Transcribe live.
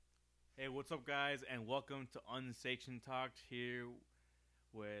Hey, what's up, guys, and welcome to Unsanctioned Talks here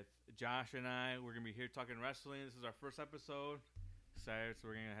with Josh and I. We're gonna be here talking wrestling. This is our first episode. Excited, so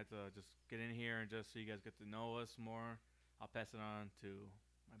we're gonna have to just get in here and just so you guys get to know us more. I'll pass it on to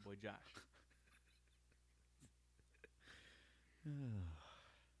my boy Josh.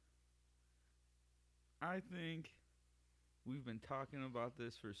 I think we've been talking about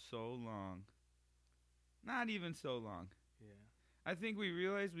this for so long. Not even so long. Yeah, I think we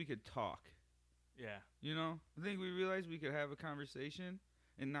realized we could talk. yeah, You know? I think we realized we could have a conversation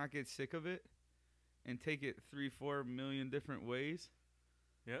and not get sick of it and take it 3-4 million different ways.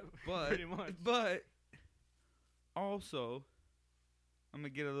 yep. But Pretty much. But also, I'm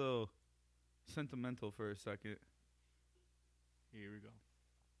going to get a little sentimental for a second. Here we go.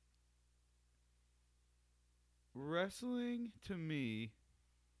 Wrestling to me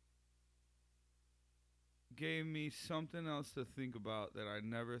gave me something else to think about that I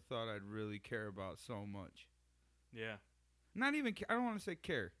never thought I'd really care about so much. Yeah, Not even, I don't want to say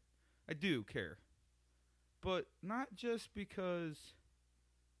care. I do care. But not just because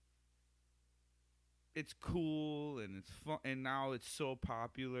it's cool and it's fun and now it's so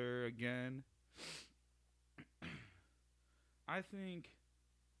popular again. I think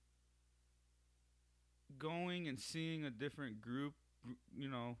going and seeing a different group,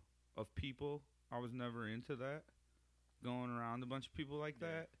 of people, I was never into that. Going around a bunch of people like Yeah.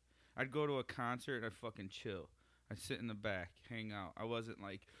 that. I'd go to a concert and I'd fucking chill. I'd sit in the back, hang out. I wasn't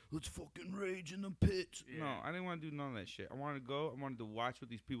like, let's fucking rage in the pits. Yeah. No, I didn't want to do none of that shit. I wanted to go. I wanted to watch what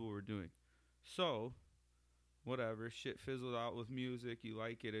these people were doing. So, whatever. Shit fizzled out with music. You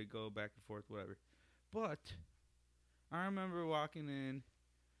like it, go back and forth, whatever. But I remember walking in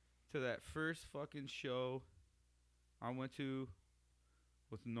to that first fucking show I went to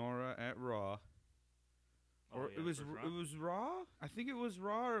with Nora at Raw. Oh, Or yeah, it was first it round? was Raw. I think it was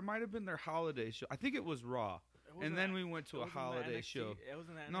Raw, or it might have been their holiday show. I think it was Raw, It wasn't and then that- we went it to a wasn't that holiday NXT show. It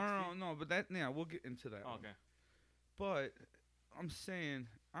wasn't that No, NXT? no, no. But we'll get into that. Oh, one. okay. But I'm saying,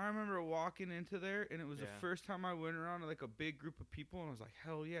 I remember walking into there, and it was the Yeah. first time I went around to like a big group of people, and I was like,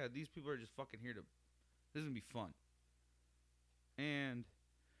 hell yeah, these people are just fucking here to. This is gonna be fun. And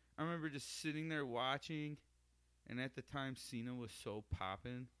I remember just sitting there watching, and at the time Cena was so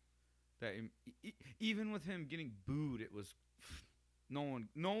popping that even with him getting booed, it was no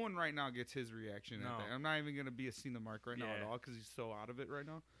one right now gets his reaction at No. that. I'm not even gonna be a Cena mark right now at Yeah. all because he's so out of it right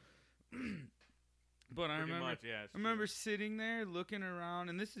now. But I Pretty remember much, yeah. it's I remember true. sitting there looking around,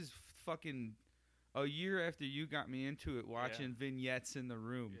 and this is fucking a year after you got me into it, watching vignettes in the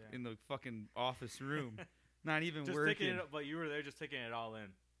room, Yeah. in the fucking office room, not even just working. taking it, but you were there just taking it all in.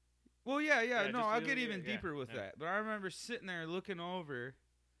 Well, yeah, Yeah, no, just I'll really get get even it, yeah, deeper with yeah. that. But I remember sitting there looking over,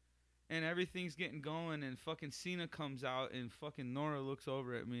 and everything's getting going, and fucking Cena comes out, and fucking Nora looks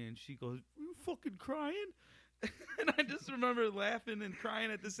over at me, and she goes, "You fucking crying?" And I just remember laughing and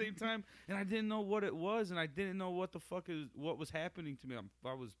crying at the same time, and I didn't know what it was, and I didn't know what the fuck what was happening to me.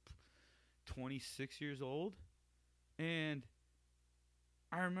 I was 26 years old, and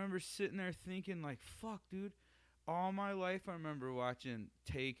I remember sitting there thinking, like, fuck, dude. All my life, I remember watching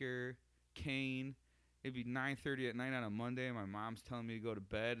Taker, Kane. It'd be 9:30 at night on a Monday, and my mom's telling me to go to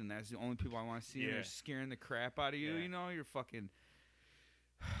bed, and that's the only people I want to see, and Yeah. they're scaring the crap out of you. Yeah. You know, you're fucking.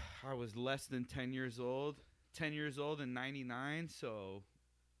 I was less than 10 years old. 10 years old in 99, so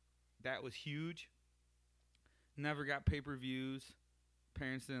that was huge. Never got pay-per-views.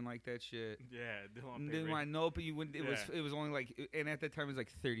 Parents didn't like that shit. Yeah, Didn't want to know, but you wouldn't. It Yeah. was only like, and at that time it was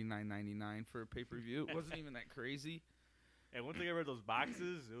like $39.99 for a pay-per-view. It wasn't even that crazy. And once I got rid of those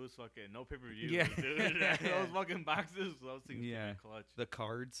boxes, it was fucking no pay-per-view. Yeah. Dude. Those fucking boxes, those things Yeah. came in clutch. The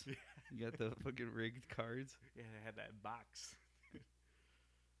cards, you got the fucking rigged cards. Yeah, they had that box.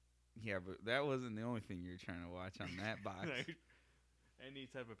 Yeah, but that wasn't the only thing you were trying to watch on that box. Any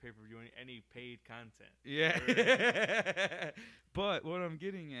type of pay-per-view, any paid content. Yeah. But what I'm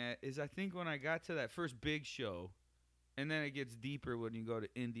getting at is I think when I got to that first big show, and then it gets deeper when you go to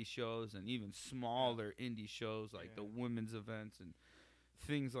indie shows and even smaller indie shows like the Yeah. women's events and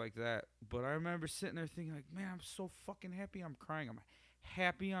things like that. But I remember sitting there thinking, like, man, I'm so fucking happy I'm crying. I'm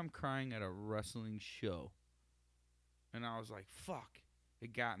happy I'm crying at a wrestling show. And I was like, fuck,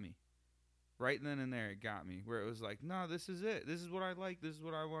 it got me. Right then and there, it got me. Where it was like, no, this is it. This is what I like. This is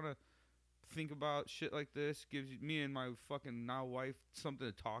what I want to think about. Shit like this gives me and my fucking now wife something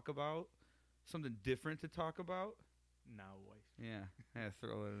to talk about. Something different to talk about. Now, wife. Yeah, I had to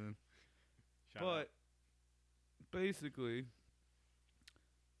throw it in. Shout out. But basically,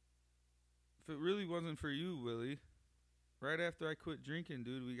 if it really wasn't for you, Willie, right after I quit drinking,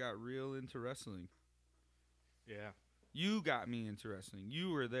 dude, we got real into wrestling. Yeah. You got me into wrestling.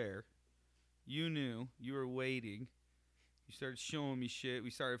 You were there. You knew. You were waiting. You started showing me shit. We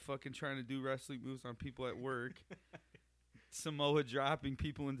started fucking trying to do wrestling moves on people at work. Samoa dropping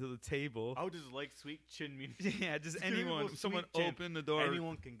people into the table. I would just like sweet chin me. Yeah, just Just anyone. sweet Someone chin. open the door.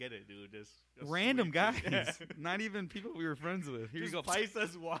 Anyone can get it, dude. Just Random sweet guys. chin. Yeah. Not even people we were friends with. Here Just you go.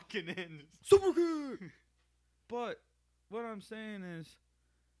 Pisces walking in. Super good. But what I'm saying is,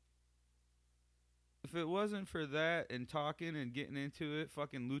 if it wasn't for that and talking and getting into it,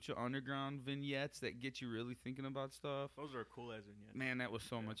 fucking Lucha Underground vignettes that get you really thinking about stuff. Those are cool as vignettes. Man, that was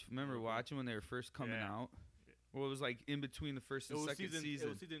so Yeah. much. Remember Okay. watching when they were first coming Yeah. out? Well, it was like in between the first It and was second season. season.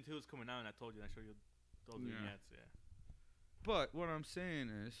 It was season 2 was coming out, and I told you I showed you those Yeah. vignettes. Yeah. But what I'm saying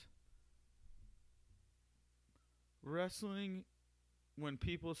is, wrestling, when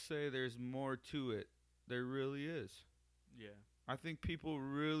people say there's more to it, there really is. Yeah. I think people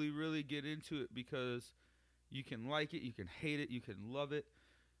really, really get into it because you can like it, you can hate it, you can love it,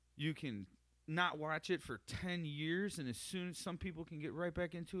 you can not watch it for 10 years, and as soon as some people can get right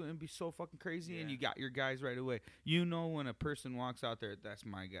back into it and be so fucking crazy, and Yeah. you got your guys right away. You know when a person walks out there, that's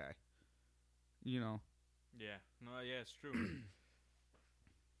my guy. You know? Yeah. No. Yeah. It's true.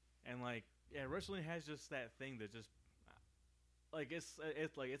 And like, yeah, wrestling has just that thing that just. Like it's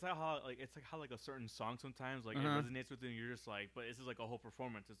how like a certain song sometimes like Uh-huh. it resonates with you and you're just like, but this is like a whole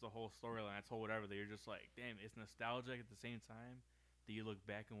performance, it's a whole storyline, it's whole whatever that you're just like, damn, it's nostalgic at the same time that you look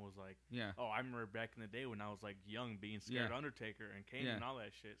back and was like, Yeah. oh, I remember back in the day when I was like young being scared Yeah. of Undertaker and Kane Yeah. and all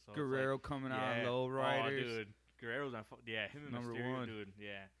that shit. So Guerrero it's like, coming yeah. out, low riders. Oh, dude, Guerrero's on. Yeah, him and Number Mysterio, one. dude.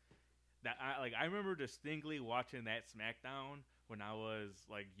 Yeah, that I remember distinctly watching that SmackDown when I was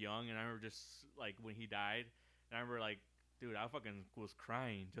like young, and I remember just like when he died, and I remember like. Dude, I fucking was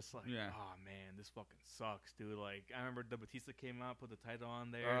crying, just like, Yeah. oh man, this fucking sucks, dude. Like, I remember the Batista came out, put the title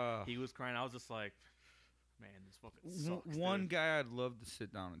on there. He was crying. I was just like, man, this fucking sucks. One dude. guy I'd love to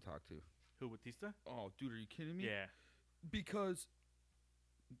sit down and talk to. Who, Batista? Oh, dude, are you kidding me? Yeah, Because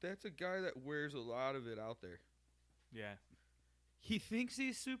that's a guy that wears a lot of it out there. yeah, He thinks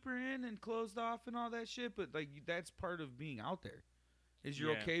he's super in and closed off and all that shit, but like that's part of being out there. Is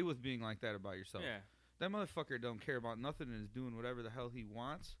you're Yeah. okay with being like that about yourself. yeah. That motherfucker don't care about nothing and is doing whatever the hell he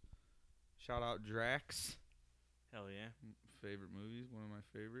wants. Shout out Drax. Hell yeah. Favorite movies, one of my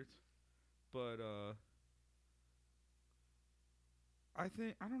favorites. But I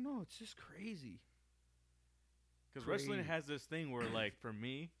don't know, it's just crazy. Because wrestling Crazy. has this thing where, like, for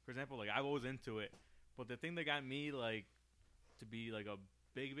me, for example, like, I was into it. But the thing that got me, like, to be, like, a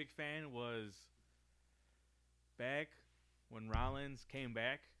big, big fan was back when Rollins came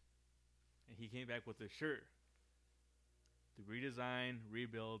back. And he came back with a shirt. The redesign,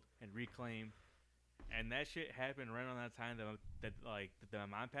 rebuild, and reclaim. And that shit happened right around that time that my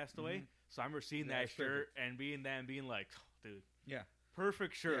mom passed away. Mhm. So I remember seeing Yeah, that it's shirt perfect. and being that and being like, oh, dude. Yeah.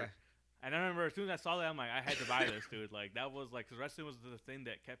 Perfect shirt. Yeah. And I remember as soon as I saw that, I'm like, I had to buy this, dude. Like, that was, like, because wrestling was the thing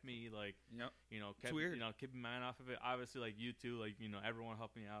that kept me, like, Yep. you know, It's weird. keeping my mind off of it. Obviously, like, you too, like, you know, everyone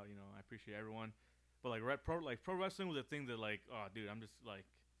helped me out. You know, I appreciate everyone. But, like, pro wrestling was a thing that, like, oh, dude, I'm just, like,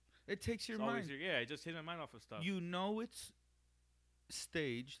 It takes your it's always, mind. yeah, it just hit my mind off of stuff. You know it's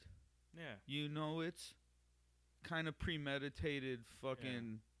staged. yeah. You know it's kind of premeditated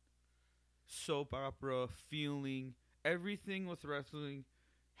fucking soap opera feeling. Everything with wrestling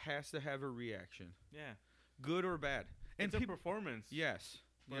has to have a reaction, Yeah. good or bad. And It's a people, performance. yes,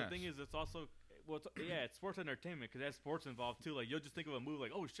 But yes. the thing is, it's also, well, it's sports entertainment because there's sports involved too. Like, you'll just think of a move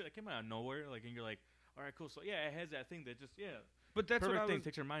like, oh shit, that came out of nowhere. Like, and you're like, all right, cool. So yeah, it has that thing that just but that's what perfect I thing was.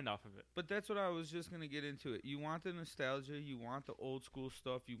 takes your mind off of it. But that's what I was just gonna get into it. You want the nostalgia, you want the old school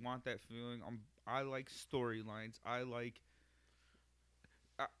stuff, you want that feeling. I like storylines. I like.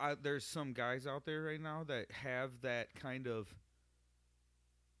 There's some guys out there right now that have that kind of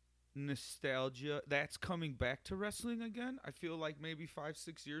nostalgia that's coming back to wrestling again. I feel like maybe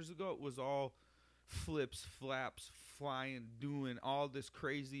 5-6 years ago it was all flips, flaps, flying, doing all this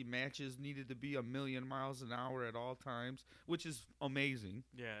crazy matches needed to be 1,000,000 miles an hour at all times, which is amazing.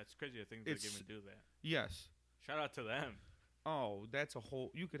 Yeah, it's crazy. I think they It's- even do that. Yes. Shout out to them. Oh, that's a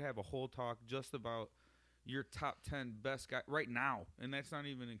whole. You could have a whole talk just about your top 10 best guy right now, and that's not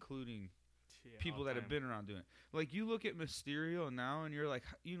even including Yeah, people all that time. have been around doing it. Like you look at Mysterio now, and you're like,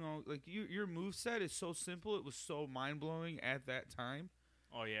 you know, like your move set is so simple. It was so mind blowing at that time,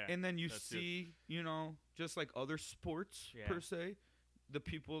 Oh yeah. and then you that's see, you know, just like other sports Yeah. per se, the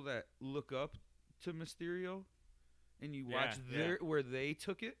people that look up to Mysterio, and you watch Yeah, where they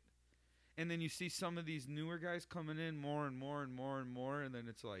took it. And then you see some of these newer guys coming in more and more and more and more, and then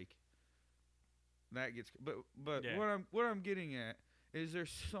it's like that gets. But Yeah. what I'm getting at is there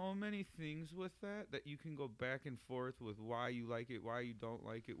so many things with that you can go back and forth with why you like it, why you don't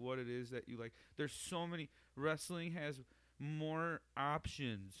like it, what it is that you like. There's so many. Wrestling has more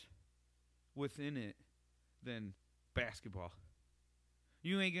options within it than basketball.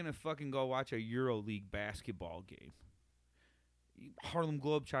 You ain't gonna fucking go watch a EuroLeague basketball game. Harlem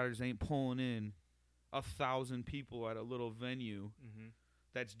Globetrotters ain't pulling in 1,000 people at a little venue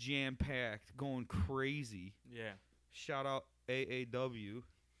that's jam-packed, going crazy. Yeah. Shout out AAW.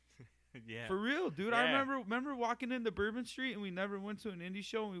 Yeah. For real, dude. Yeah. I remember walking into Bourbon Street and we never went to an indie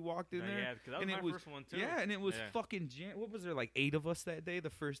show and we walked in there. Yeah, because that was and my it was, first one too. Yeah, and it was Yeah. fucking jam. What was there, like 8 of us that day, the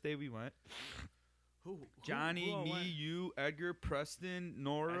first day we went? Johnny, who me, went? you, Edgar, Preston, Edgar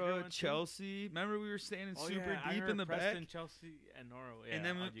Nora, went too? Chelsea. Remember we were standing Oh, super yeah, I deep heard in the Preston, back? Chelsea, and Nora. Yeah, And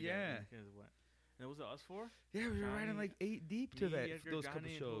then we- you guys- yeah. you guys went. And was it us four? Yeah, we were riding Johnny, like 8 deep to me, that Edgar, those Johnny, couple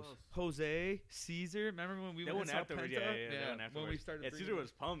and who shows. else? Jose, Caesar. Remember when we They went went and saw afterwards. Penta? Yeah, they went when afterwards. we started. Yeah, bringing Caesar it.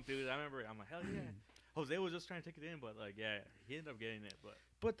 was pumped, dude. I remember. I'm like, hell yeah. Jose was just trying to take it in, but like, yeah, he ended up getting it.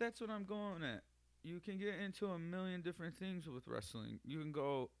 But that's what I'm going at. You can get into a million different things with wrestling. You can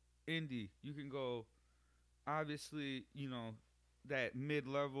go indie. You can go, obviously, that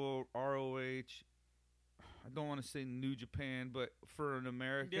mid-level ROH. I don't want to say New Japan, but for in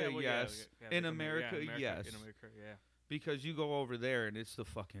America, yes. In America, yes. In America, yeah. Because you go over there and it's the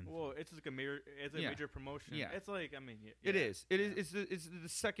fucking. Well, it's like it's a Yeah. major promotion. Yeah. It's like, I mean, It is. It yeah. is. It's the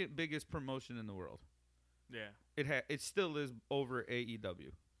second biggest promotion in the world. Yeah. It still is over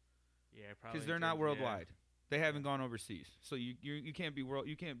AEW Yeah, probably. because they're not worldwide. They haven't gone overseas, so you can't be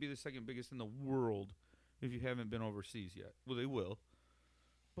you can't be the second biggest in the world if you haven't been overseas yet. Well, they will,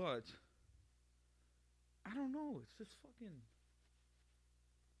 but I don't know. It's just fucking.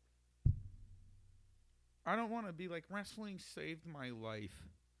 I don't want to be like wrestling saved my life,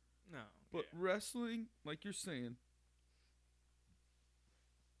 No. but wrestling, like you're saying,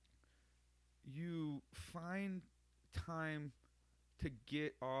 you find time to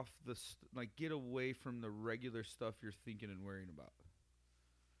get off get away from the regular stuff you're thinking and worrying about.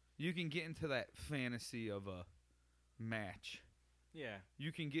 You can get into that fantasy of a match. Yeah.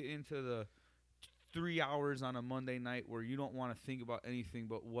 You can get into the 3 hours on a Monday night where you don't want to think about anything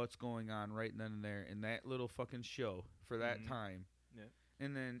but what's going on right then and there in that little fucking show for that time. Yeah.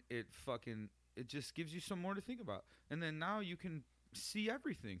 And then it just gives you some more to think about. And then now you can see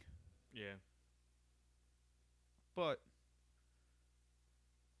everything. Yeah. But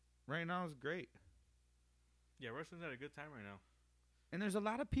right now is great. Yeah, wrestling's at a good time right now. And there's a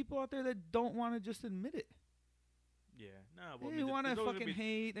lot of people out there that don't want to just admit it. Yeah, no, well, They want to fucking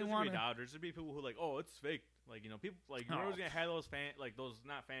hate. They There's want gonna be to. doubters. There's be people who like, oh, it's fake. Like, people like you're always gonna have those those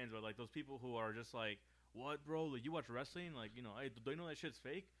not fans, but like those people who are just like, what, bro? Like, you watch wrestling? Like, hey, do you know that shit's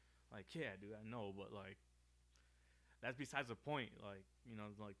fake? Like, yeah, dude, I know, but like, that's besides the point. Like,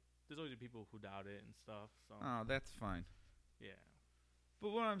 like there's always people who doubt it and stuff. So Oh, that's fine. yeah,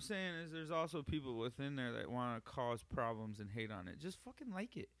 But what I'm saying is there's also people within there that want to cause problems and hate on it. Just fucking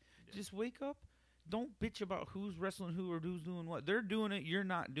like it. Yeah. Just wake up. Don't bitch about who's wrestling who or who's doing what. They're doing it. You're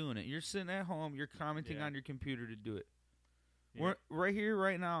not doing it. You're sitting at home. You're commenting Yeah. on your computer to do it. Yeah. We're right here,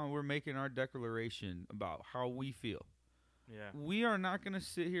 right now. We're making our declaration about how we feel. yeah. We are not going to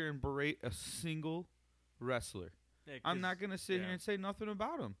sit here and berate a single wrestler. Yeah, I'm not going to sit yeah. here and say nothing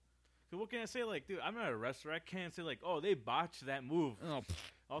about him. Cause what can I say? Like, dude, I'm not a wrestler. I can't say like, oh, they botched that move. Oh,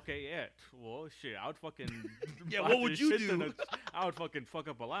 Okay, yeah. Well, shit, I would fucking. Yeah, botch what would the you shit ton do? of- I would fucking fuck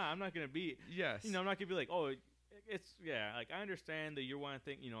up a lot. I'm not gonna be. yes. I'm not gonna be like, oh, it's yeah. Like, I understand that you want to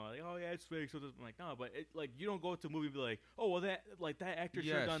think, like, oh yeah, it's fake. So this, I'm like, no, but like, you don't go to a movie and be like, oh well, that actor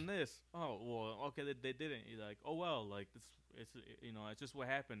should have Yes. done this. Oh well, okay, they didn't. You're like, oh well, like it's it's just what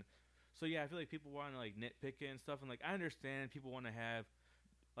happened. So yeah, I feel like people want to like nitpick it and stuff, and like I understand people want to have.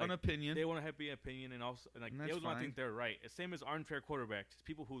 Like, An opinion. They want to have an opinion, and also like And they that's always want to fine. think they're right. It's same as armchair quarterbacks.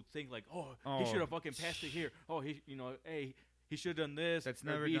 People who think like, oh, Oh. he should have fucking passed it here. Oh, hey, he should have done this. That's or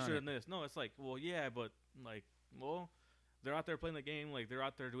never B done should it. have done this. No, it's like, well, yeah, but like, well, they're out there playing the game. Like they're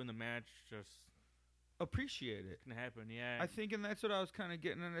out there doing the match. Just Appreciate it. can happen. Yeah. I think, and that's what I was kind of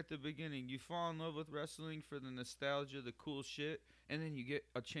getting at the beginning. You fall in love with wrestling for the nostalgia, the cool shit, and then you get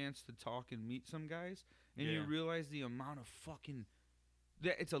a chance to talk and meet some guys, and you Yeah. realize the amount of fucking.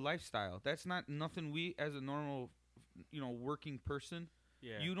 That it's a lifestyle. That's not nothing we, as a normal, working person,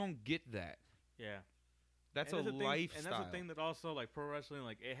 yeah. you don't get that. yeah. That's And a that's the thing- lifestyle. And that's the thing that also like pro wrestling,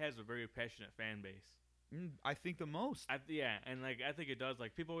 like it has a very passionate fan base. I think the most. Yeah, and like I think it does.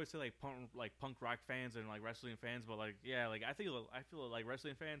 Like people always say like punk rock fans and like wrestling fans, but like yeah, like I feel like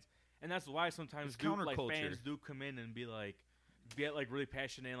wrestling fans, and that's why sometimes It's like counterculture. fans do come in and be like get like really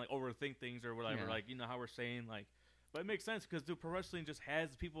passionate and like overthink things or whatever. Yeah. Like how we're saying like But it makes sense because dude, pro wrestling just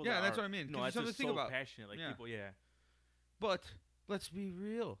has people. Yeah, that that's are, what I mean. No, Gives you that's something just to think so about. passionate. Like Yeah. people, yeah. But let's be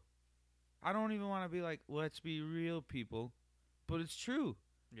real. I don't even want to be like, let's be real, people. But it's true.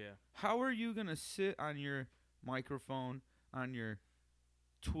 Yeah. How are you going to sit on your microphone, on your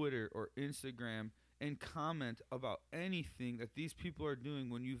Twitter or Instagram, and comment about anything that these people are doing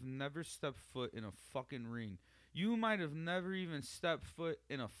when you've never stepped foot in a fucking ring? You might have never even stepped foot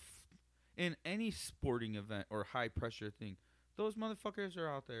in in any sporting event or high pressure thing. Those motherfuckers are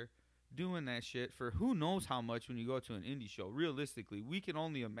out there doing that shit for who knows how much when you go to an indie show. Realistically, we can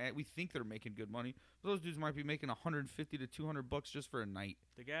only imagine. We think they're making good money. Those dudes might be making $150 to $200 just for a night.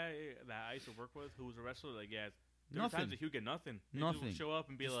 The guy that I used to work with, who was a wrestler, like there were Nothing. times that he would get nothing. He Nothing. would show up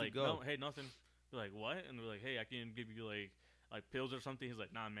and be Just to like, go. no, hey, nothing. Be like, what? And they're like, hey, I can give you like pills or something. He's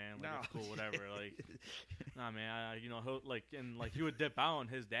like, nah, man, like it's cool, whatever. Like, nah, man, he'll like he would dip out, and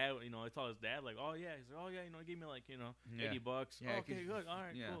his dad, I told his dad like, oh yeah, he's like, oh yeah, give me like Yeah. $80. Yeah, oh, okay, 'cause- good, all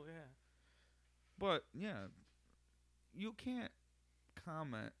right, yeah. cool, yeah. But yeah, you can't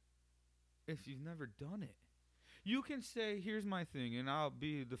comment if you've never done it. You can say, here's my thing, and I'll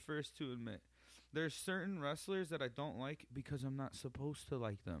be the first to admit, there's certain wrestlers that I don't like because I'm not supposed to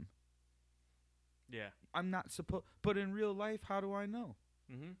like them. Yeah. I'm not supposed, but in real life, how do I know?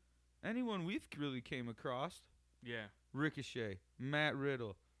 Mhm. Anyone we've really came across, Yeah. Ricochet, Matt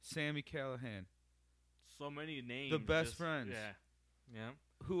Riddle, Sammy Callahan, So many names. The Best just- Friends. Yeah. Yeah.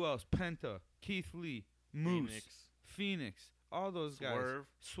 who else? Penta, Keith Lee, Moose, Phoenix, all those guys.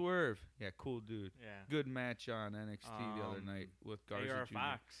 Swerve. Yeah, cool dude. Yeah. Good match on NXT the other Um, night with Garza AR Jr.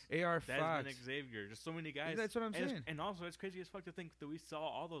 Fox. AR Desmond Fox. Xavier. Just so many guys. That's what I'm and saying. And also, it's crazy as fuck to think that we saw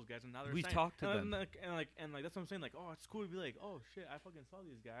all those guys and now they're We signed. talked to and, them. And that's what I'm saying. Like, oh, it's cool to be like, oh shit, I fucking saw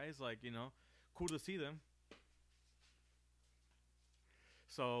these guys. Like, cool to see them.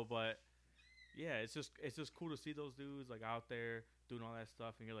 So, but yeah, it's just cool to see those dudes like out there doing all that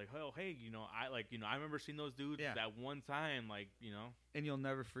stuff, and you're like, oh, hey, I remember seeing those dudes Yeah. that one time, like, And you'll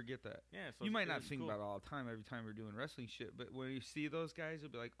never forget that. yeah. So You it's- might not it's think cool. about it all the time every time we're doing wrestling shit, but when you see those guys, you'll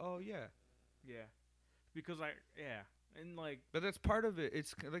be like, oh, yeah. Yeah, because and like. But that's part of it.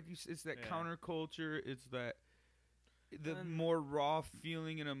 It's like it's that Yeah. counterculture. It's that the And- more raw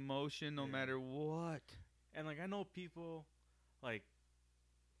feeling and emotion, no Yeah. matter what. And like I know people, like,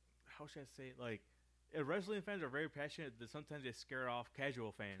 how should I say it? Like, wrestling fans are very passionate. That sometimes they scare off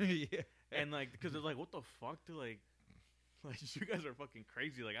casual fans, Yeah. and like because they're like, what the fuck? To like you guys are fucking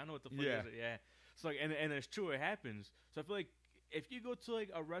crazy. Like I know what the fuck. Yeah. Is. Yeah. So like and it's true. It happens. So I feel like if you go to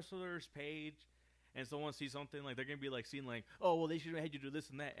like a wrestler's page. And someone sees something like they're gonna be like seeing like, oh well, they should have had you do this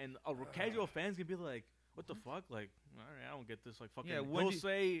and that, and casual fans can be like, what the fuck? Like, all right, I don't get this. Like, fucking, Yeah, when he'll do-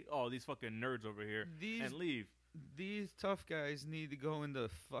 say, oh, these fucking nerds over here, These and leave. these tough guys need to go into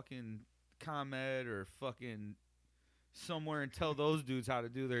fucking ComEd or fucking somewhere and tell those dudes how to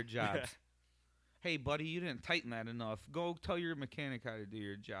do their jobs. Yeah. Hey, buddy, you didn't tighten that enough. Go tell your mechanic how to do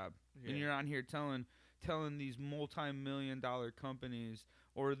your job. Yeah. And you're on here telling these multi-million-dollar companies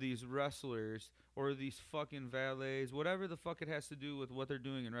or these wrestlers or these fucking valets, whatever the fuck it has to do with what they're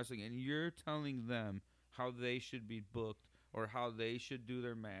doing in wrestling, and you're telling them how they should be booked or how they should do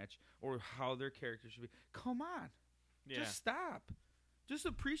their match or how their character should be. Come on. Yeah. Just stop. Just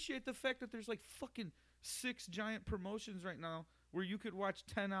appreciate the fact that there's like fucking 6 giant promotions right now where you could watch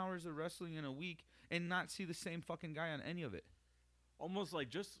 10 hours of wrestling in a week and not see the same fucking guy on any of it. Almost like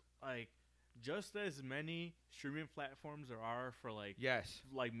just as many streaming platforms there are for Yes.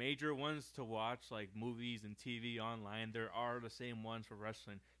 like major ones to watch, like movies and TV online, there are the same ones for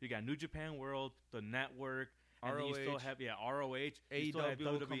wrestling. You got New Japan World, the network, and then you still ROH. have ROH, you still have AEW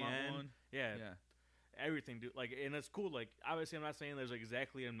will come out WWN, one. yeah, Yeah. everything, dude. Like, and it's cool. Like, obviously, I'm not saying there's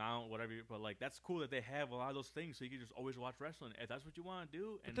exactly an amount, whatever, but like that's cool that they have a lot of those things, so you can just always watch wrestling if that's what you want to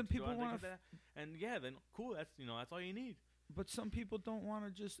do. But And then if you people wanna wanna think of that, and yeah, then cool. That's that's all you need. But some people don't want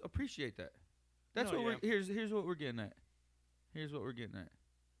to just appreciate that. That's No, what here's what we're getting at. Here's what we're getting at.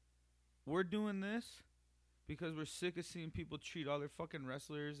 We're doing this because we're sick of seeing people treat other fucking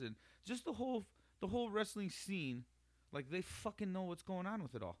wrestlers and just the whole wrestling scene like they fucking know what's going on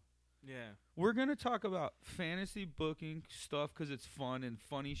with it all. Yeah. We're gonna talk about fantasy booking stuff because it's fun and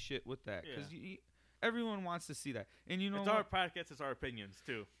funny shit with that. Yeah. Because everyone wants to see that, and you know It's what? our podcast. It's our opinions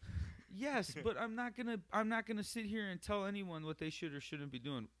too. Yes, but I'm not gonna sit here and tell anyone what they should or shouldn't be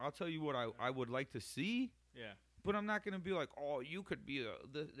doing. I'll tell you what I would like to see, Yeah. but I'm not gonna be like, oh, you could be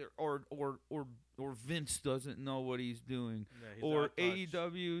or Vince doesn't know what he's doing, Yeah, he's or out of touch.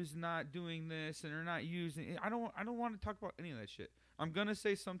 AEW's not doing this and they're not using it. I don't want to talk about any of that shit. I'm gonna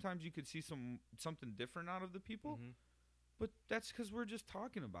say sometimes you could see something different out of the people, Mhm. but that's because we're just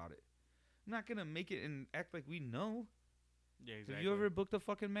talking about it. I'm not gonna make it and act like we know. Yeah, exactly. Have you ever booked a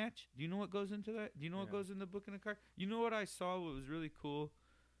fucking match? Do you know what goes into that? Do you know what Yeah. goes into booking a card? You know what I saw? What was really cool?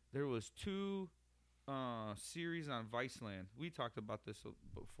 There was 2 series on Viceland. We talked about this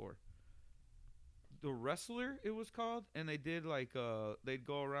before. The Wrestler, it was called, and they did like they'd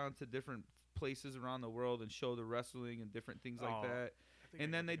go around to different places around the world and show the wrestling and different things like Oh, that. I think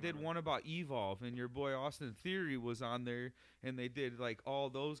And I then they think I did remember. one about Evolve, and your boy Austin Theory was on there, and they did like all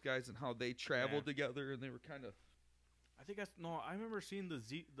those guys and how they traveled together, and they were kind of I think I remember seeing the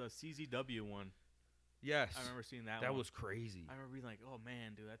CZW one. yes, I remember seeing that. that one. was crazy. I remember being like, oh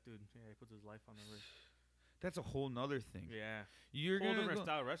man, dude, that dude, yeah, he puts his life on the risk. That's a whole nother thing. Yeah, You're whole gonna different go-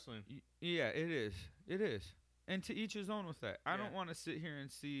 style of wrestling. Yeah, it is. It is. And to each his own with that. I Yeah. don't want to sit here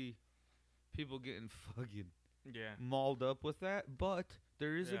and see people getting fucking Yeah, mauled up with that, but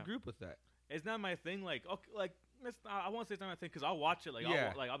there is Yeah. a group with that. it's not my thing. Like, okay, like I won't say it's not my thing because I'll watch it. Like,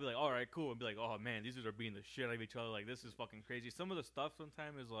 Yeah. I'll be like, all right, cool, and be like, oh man, these dudes are beating the shit out of each other. Like, this is fucking crazy. Some of the stuff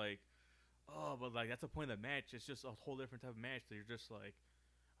sometimes is like, oh, but like that's the point of the match. It's just a whole different type of match that you're just like,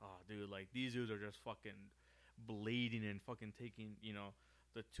 oh, dude, like these dudes are just fucking bleeding and fucking taking,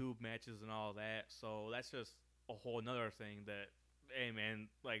 the tube matches and all that. So that's just a whole another thing that, hey man,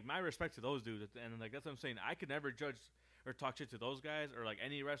 like my respect to those dudes, and like that's what I'm saying. I could never judge or talk shit to those guys or like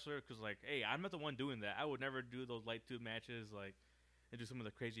any wrestler because like, hey, I'm not the one doing that. I would never do those light tube matches like and do some of the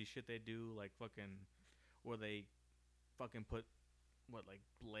crazy shit they do, like fucking where they fucking put what like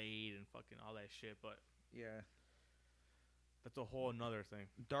blade and fucking all that shit. But Yeah. that's a whole another thing.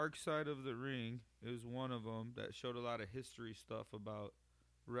 Dark Side of the Ring is one of them that showed a lot of history stuff about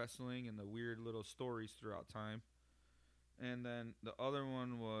wrestling and the weird little stories throughout time. And then the other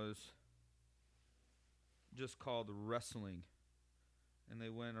one was just called Wrestling. And they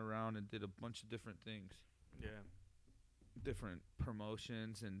went around and did a bunch of different things. Yeah. Different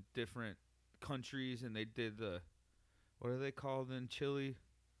promotions and different countries, and they did the what are they called in Chile?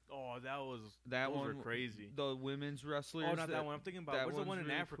 Oh, that was That those one were crazy. The women's wrestlers. Oh, not that one. I'm thinking about that what's the one one's in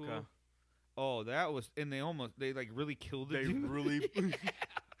really Africa? cool. Oh, that was, and they like really killed the They dude. really.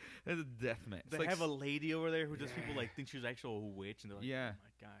 That's a death match. They have a lady over there who just people like think she's actually a witch, and they're like, Yeah. "Oh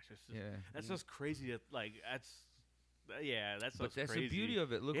my gosh, that's just, yeah. that's just crazy." That like that's But that's crazy. the beauty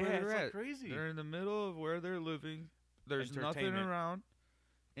of it. Look yeah, where it's they're like at. crazy. They're in the middle of where they're living. There's nothing Entertainment. around,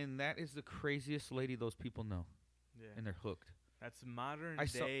 and that is the craziest lady those people know, Yeah, and they're hooked. that's modern I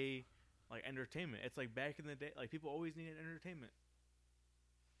saw- day like entertainment. It's like back in the day, like people always needed entertainment.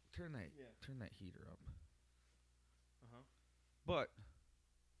 Turn that Yeah. turn that heater up. Uh-huh. But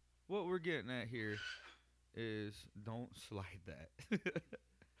what we're getting at here is don't slide that.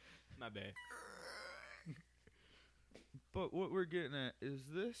 My bad. But what we're getting at is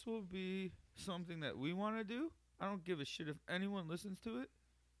this will be something that we want to do. I don't give a shit if anyone listens to it,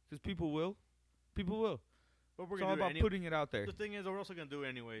 because people will. People will. But we're It's all gonna do it about anyway. putting it out there. The thing is, we're also gonna do it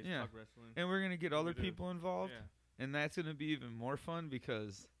anyways. Yeah. Talk wrestling. And we're going to get What other we do. people involved. Yeah. And that's going to be even more fun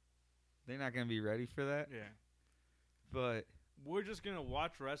because they're not going to be ready for that. Yeah. But We're just gonna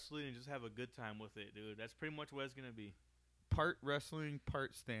watch wrestling and just have a good time with it, dude. That's pretty much what it's gonna be. part wrestling,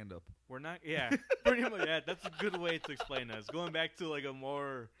 part stand up. We're not, yeah, pretty much. Yeah, that's a good way to explain this. Going back to like a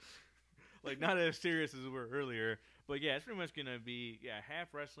more, like not as serious as we were earlier, but yeah, it's pretty much gonna be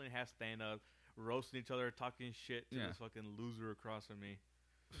half wrestling, half stand up, roasting each other, talking shit to Yeah. this fucking loser across from me.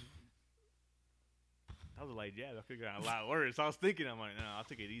 I was like, yeah, that could get a lot worse. I was thinking, I'm like, no, I'll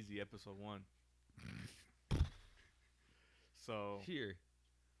take it easy. Episode 1. So Here.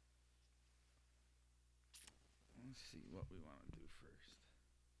 Let's see what we want to do first.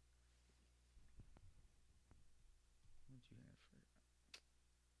 What'd you have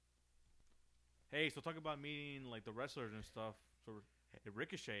for hey, so talk about meeting like the wrestlers and stuff. So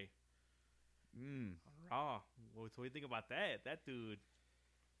Ricochet. Raw. What do you think about that? That dude,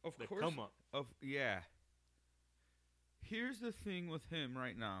 Of the course. come up. Yeah. Here's the thing with him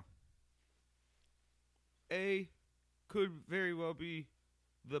right now. A could very well be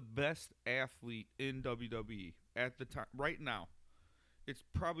the best athlete in WWE at the time. Right now, it's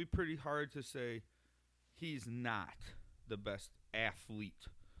probably pretty hard to say he's not the best athlete.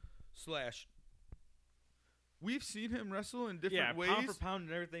 We've seen him wrestle in different ways. Pound for pound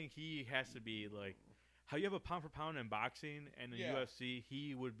and everything, he has to be like how you have a pound for pound in boxing and in Yeah. UFC.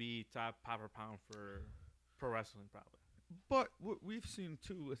 He would be top pound for pound for pro wrestling, probably. But what we've seen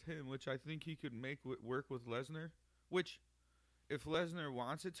too with him, which I think he could make work with Lesnar, which if Lesnar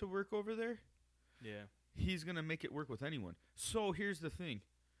wants it to work over there, Yeah, he's going to make it work with anyone. So here's the thing.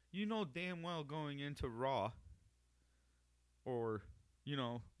 You know damn well going into Raw or,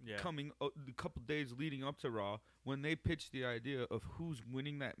 Yeah. coming the couple days leading up to Raw, when they pitched the idea of who's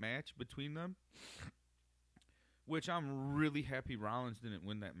winning that match between them, which I'm really happy Rollins didn't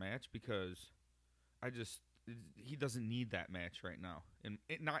win that match because he doesn't need that match right now, and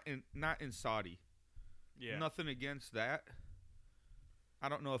not in Saudi. Yeah. Nothing against that. I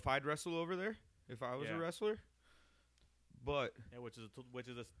don't know if I'd wrestle over there if I was a wrestler, but yeah, which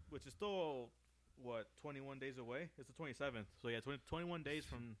is still what 21 days away. It's the 27th, so yeah, 21 days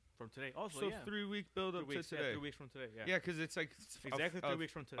from today. Also, so yeah, 3-week build up to today. Yeah, 3 weeks from today. Yeah, Yeah, because it's like exactly 3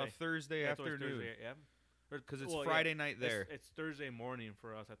 weeks from today. A Thursday Yeah, it's always afternoon. Thursday, yeah. Because it's Friday night there. It's Thursday morning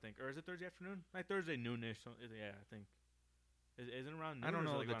for us, I think. Or is it Thursday afternoon? Like Thursday noonish. Yeah, I think. Isn't it around noon? I don't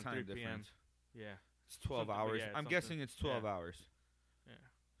know like the around time 3 p.m.? difference. Yeah. It's 12 Something, hours. yeah, I'm something. guessing it's 12 hours. Yeah.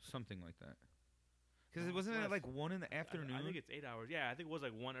 Something like that. Because No, wasn't it's it like less. 1 in the afternoon? I think it's 8 hours. Yeah, I think it was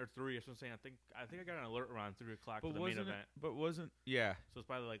like 1 or 3 or something. I think I got an alert around 3 o'clock for the main event. Yeah. So it's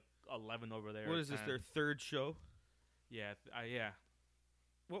probably like 11 over there. What is this, 10. their third show? Yeah, yeah.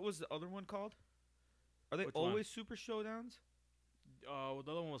 What was the other one called? Are they Which one? always Super Showdowns? Well,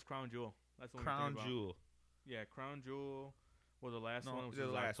 the other one was Crown Jewel. That's the one Crown Jewel. Yeah, Crown Jewel was the last No, one. Which the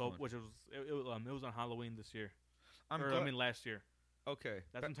was last October, one. which it was on Halloween this year. I mean last year. Okay.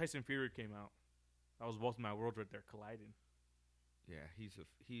 That's when Tyson Fury came out. That was both my worlds right there colliding. Yeah, he's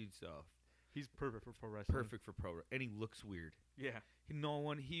perfect for pro wrestling. perfect for pro, and he looks weird. Yeah. No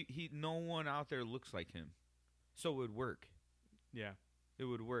one out there looks like him, so it would work. Yeah. It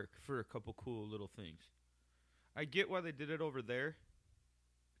would work for a couple cool little things. I get why they did it over there,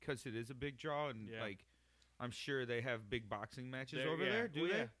 because it is a big draw, and like I'm sure they have big boxing matches over there. Do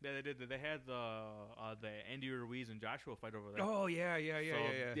they? Yeah, they did. They had the Andy Ruiz and Joshua fight over there. Oh yeah.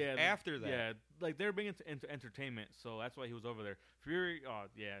 After that, yeah, like they're big into entertainment, so that's why he was over there. Fury, oh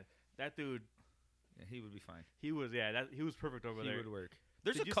yeah, that dude. Yeah, he would be fine. He was he was perfect over there. He would work.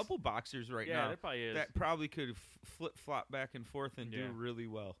 There's Did a you couple boxers right now. Yeah, there probably is. That probably could flip flop back and forth and do really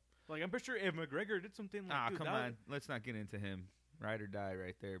well. Like I'm pretty sure if McGregor did something like dude, come on, let's not get into him. Ride or die,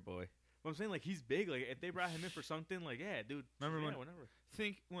 right there, boy. But I'm saying like he's big. Like if they brought him in for something, like yeah, dude. Remember whenever.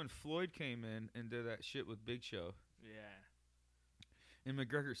 Think when Floyd came in and did that shit with Big Show. Yeah. And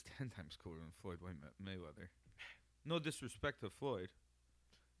McGregor's 10 times cooler than Floyd Mayweather. No disrespect to Floyd.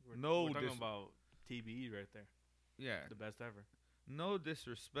 We're talking about TBE right there. Yeah. The best ever. No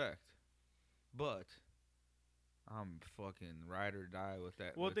disrespect, but I'm fucking ride or die with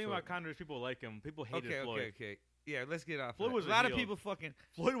that. Well, the thing about Conor is people like him. People hated Floyd. Okay. Yeah, let's get off. Floyd was a lot of heel. people fucking.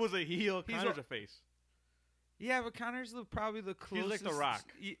 Floyd was a heel. He's Conor's a face. Yeah, but Conor's probably the closest. He's like The Rock.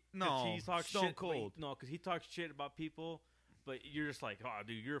 No, he talks Stone shit, Cold. No, because he talks shit about people, but you're just like, oh,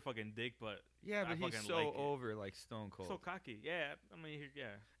 dude, you're a fucking dick. But yeah, but he's so like over like Stone Cold. So cocky. Yeah, I mean,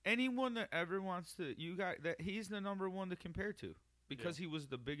 yeah. Anyone that ever wants to, he's the number one to compare to. Because he was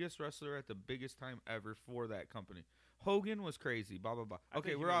the biggest wrestler at the biggest time ever for that company. Hogan was crazy. Blah blah blah.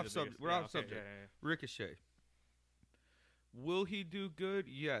 Okay, we're off subject. We're off subject. Yeah. Ricochet. Will he do good?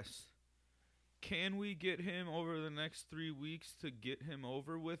 Yes. Can we get him over the next 3 weeks to get him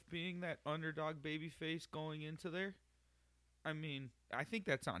over with being that underdog babyface going into there? I mean, I think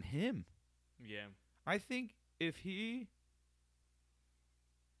that's on him. Yeah. I think if he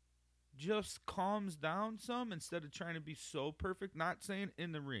just calms down some instead of trying to be so perfect, not saying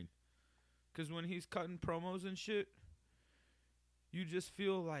in the ring, because when he's cutting promos and shit, you just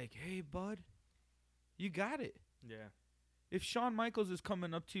feel like, hey, bud, you got it. Yeah. If Shawn Michaels is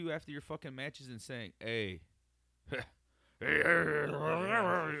coming up to you after your fucking matches and saying, hey,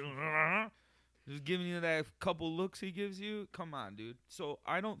 just giving you that couple looks he gives you, come on, dude. So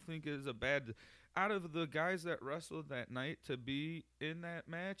I don't think it is a bad... Out of the guys that wrestled that night to be in that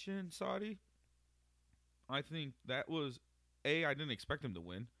match in Saudi, I think that was... I didn't expect him to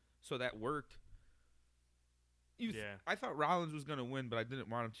win, so that worked. I thought Rollins was going to win, but I didn't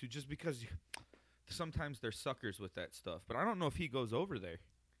want him to, just because sometimes they're suckers with that stuff. But I don't know if he goes over there.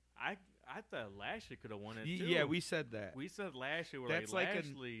 I thought Lashley could have won it, too. Yeah, we said that. We said Lashley. That's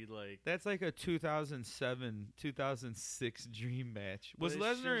That's like a 2007, 2006 dream match. Was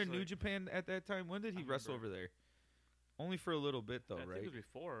Lesnar in New Japan at that time? When did he wrestle over there? Only for a little bit, though, right? I think it was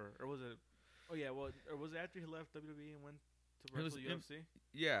before. Or was it... Oh, yeah. Well, or was it after he left WWE and went to wrestle UFC?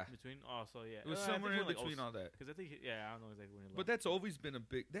 Yeah. Between... Oh, so yeah. It was somewhere in between all that. Because I think... I don't know exactly when he left. But that's always been a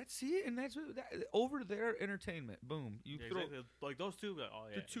big... That's over there, entertainment. Boom. Exactly. Like those two... Oh,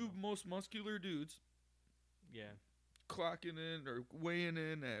 yeah. The two most muscular dudes... Yeah. Clocking in or weighing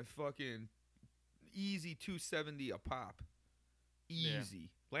in at fucking easy 270 a pop. Easy.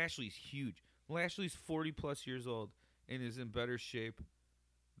 Yeah. Lashley's huge. Lashley's 40 plus years old and is in better shape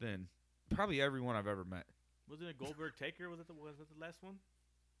than probably everyone I've ever met. Wasn't it Goldberg Taker? Was it the last one?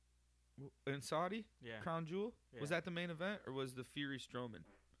 In Saudi, Yeah. Crown Jewel. Yeah. Was that the main event or was the Fury Strowman?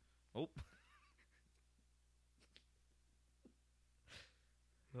 Oh.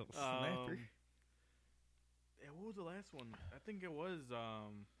 Little snapper. Yeah, what was the last one? I think it was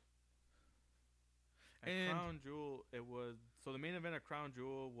at And- Crown Jewel. It was so the main event at Crown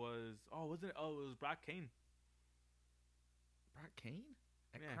Jewel was wasn't it? Oh, it was Brock Kane. Brock Kane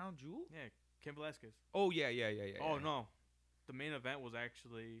at Yeah. Crown Jewel. Yeah, Ken Velasquez. Oh yeah. Oh no, the main event was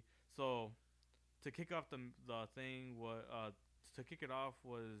actually so to kick off the thing to kick it off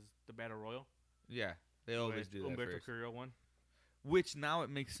was the Battle Royal. Yeah, they always do that Humberto first. Carrillo won. Which now it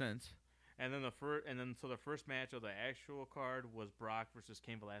makes sense. And then the first match of the actual card was Brock versus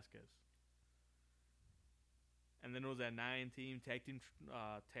Cain Velasquez. And then it was that 9-team tag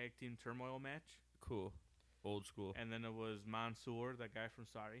team turmoil match. Cool, old school. And then it was Mansoor, that guy from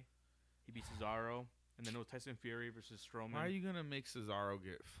Saudi. He beat Cesaro. And then it was Tyson Fury versus Strowman. Why are you gonna make Cesaro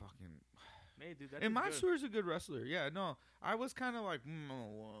get fucking? Hey, dude, that And dude's good. Mansoor's a good wrestler. Yeah, no, I was kind of like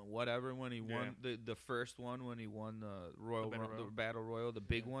whatever when he won the first one when he won the the Battle Royal, the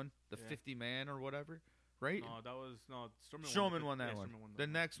big one, the Yeah. 50-man or whatever, right? No, that was Strowman won that one. Strowman won that The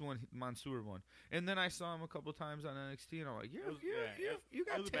one. next one, Mansoor won. And then I saw him a couple times on NXT, and I'm like, It was- you it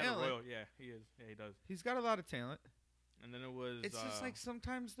got was a Battle talent. Royal. Yeah, he is. Yeah, he does. He's got a lot of talent. And then it was. It's just like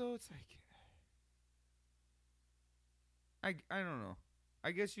sometimes though, it's like I don't know.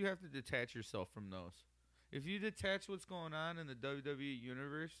 I guess you have to detach yourself from those. If you detach what's going on in the WWE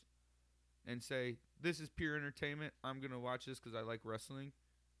universe and say this is pure entertainment, I'm gonna watch this because I like wrestling.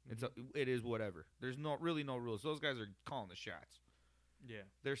 It is whatever. There's really no rules. Those guys are calling the shots. yeah.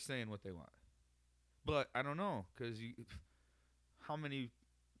 They're saying what they want. But I don't know because how many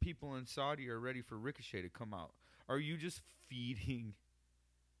people in Saudi are ready for Ricochet to come out? Are you just feeding?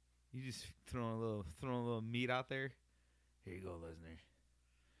 You just throwing a little meat out there. Here you go, Lesnar.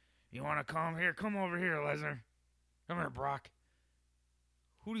 You want to come here? Come over here, Lesnar. Come here, Brock.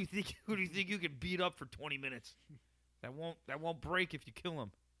 Who do you think you can beat up for 20 minutes? That won't break if you kill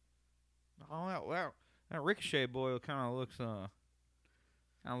him. Oh well, that Ricochet boy kind of looks a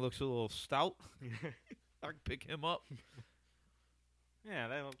little stout. I can pick him up. Yeah,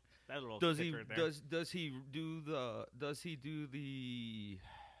 that little. Does kick he right there. does he do the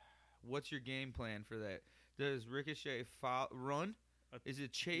what's your game plan for that? Does Ricochet run? Is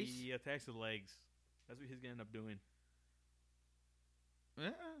it chase? He attacks the legs. That's what he's gonna end up doing. Yeah.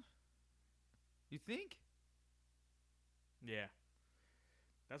 You think? Yeah.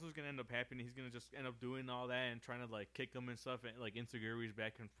 That's what's gonna end up happening. He's gonna just end up doing all that and trying to like kick him and stuff, and like insecurities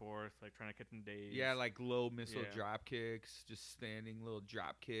back and forth, like trying to catch him days. Yeah, like low missile Yeah. drop kicks, just standing little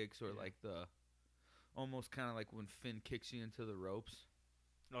drop kicks, or Yeah. like almost kind of like when Finn kicks you into the ropes,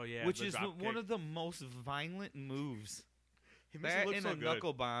 Oh yeah, which the is drop one kick. of the most violent moves. He makes it That look and so a good.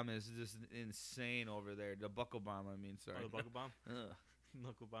 knuckle bomb is just insane over there. The buckle bomb, I mean, sorry. Oh, the buckle bomb. Ugh.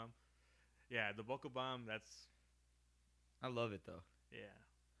 Knuckle bomb. Yeah, the buckle bomb. That's I love it though. yeah.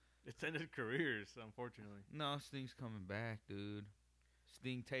 It's ended careers, unfortunately. No, Sting's coming back, dude.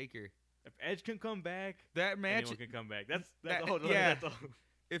 Sting Taker. If Edge can come back, That match, anyone can come back. That's that- the whole. yeah. That's all.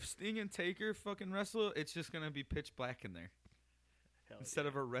 if Sting and Taker fucking wrestle, it's just gonna be pitch black in there. Hell Instead yeah.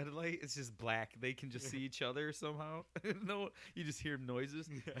 of a red light, it's just black. They can just see each other somehow. No, you just hear noises.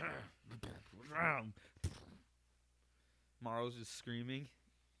 Morrow's just screaming.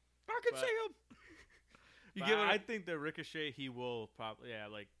 I can But- see him. You But get what I think that Ricochet, he will probably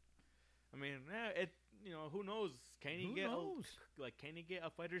like. I mean, who knows? Can he Who get knows? can he get a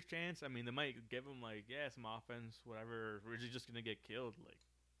fighter's chance? I mean, they might give him some offense, whatever. Or is he just gonna get killed? Like,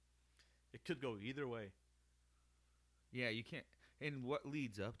 it could go either way. Yeah, you can't. And what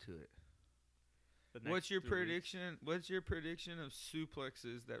leads up to it? The What's next your 3 weeks. prediction? What's your prediction of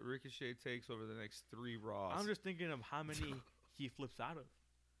suplexes that Ricochet takes over the next 3 Raws? I'm just thinking of how many he flips out of.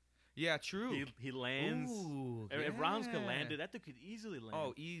 Yeah, true. He lands. Ooh, If Rollins could land yeah. it, that dude could easily land.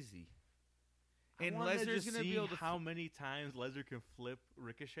 Oh, easy. I And wanna Lesnar's just gonna be see able to. how many times Lesnar can flip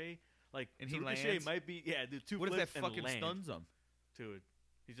Ricochet. Like, And so he Ricochet lands? might be dude, 2 What if flips that fucking and land stuns him? to it.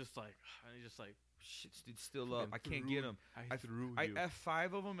 He's just like Shit, dude, still up. I can't get him. I threw I you.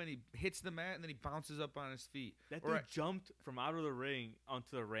 F5 of him and he hits the mat and then he bounces up on his feet. That or dude jumped from out of the ring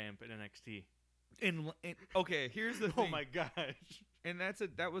onto the ramp in NXT. And okay, here's the Oh thing. my gosh. And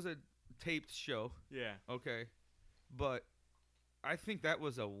that was a taped show. Yeah. Okay, but I think that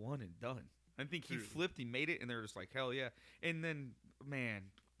was a one and done. I think he True. flipped, he made it, and they're just like hell yeah. And then the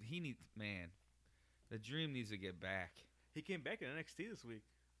Dream needs to get back. He came back in NXT this week.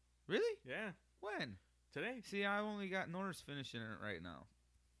 Really? Yeah. When? Today. See, I only got Norris finishing it right now.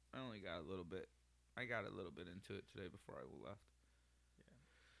 I only got a little bit. I got a little bit into it today before I left.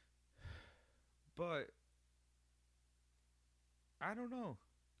 Yeah. But I don't know.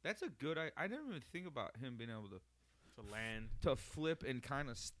 That's a good. I didn't even think about him being able To land. to flip and kind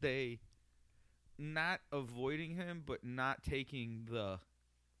of stay, not avoiding him, but not taking the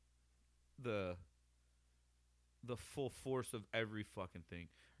full force of every fucking thing.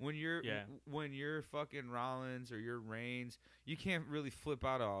 When you're fucking Rollins or you're Reigns, you can't really flip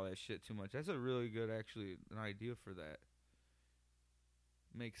out of all that shit too much. That's a really good, actually, an idea for that.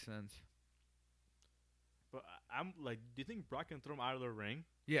 Makes sense. But I'm like, do you think Brock can throw him out of the ring?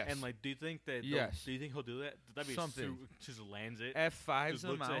 Yes. And like, do you think that? Yes. Do you think he'll do that? That'd be Something. Just lands it. F5s Just him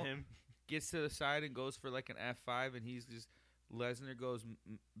looks out, at him. gets to the side and goes for like an F5, and he's just Lesnar goes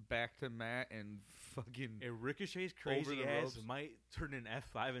back to Matt and fucking And Ricochet's over crazy the ass ropes. might turn an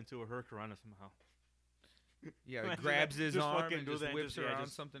F5 into a Hurricanrana somehow. yeah, Imagine grabs that. his Just arm fucking and do just that and whips just- yeah, around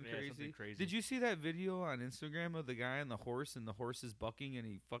just- something yeah, crazy. something crazy. Did you see that video on Instagram of the guy on the horse and the horse is bucking and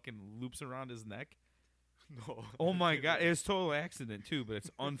he fucking loops around his neck? No. Oh my god, it's total accident too, but it's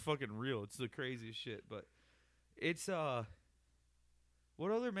unfucking real. It's the craziest shit. But it's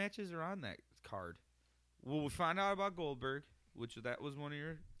what other matches are on that card? Well, we find out about Goldberg, which that was one of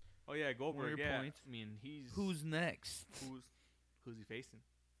your. Oh yeah, Goldberg. your Yeah. points. I mean, he's Who's next? who's he facing?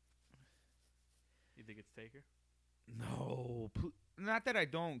 You think it's Taker? No, not that I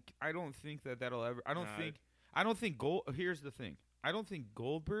don't think that'll ever. I don't Nah, think. Here's the thing. I don't think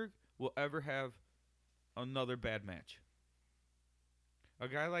Goldberg will ever have another bad match. A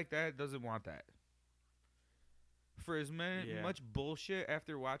guy like that doesn't want that. For as Yeah. much bullshit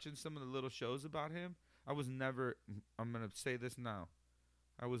after watching some of the little shows about him, I was never. I'm gonna say this now.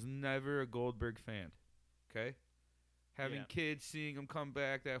 I was never a Goldberg fan. Okay. Having Yeah. kids, seeing him come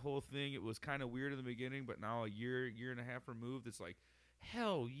back, that whole thing, it was kind of weird in the beginning, but now a year and a half removed, it's like,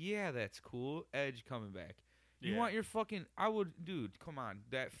 hell yeah, that's cool. Edge coming back. You Yeah. want your fucking, dude, come on.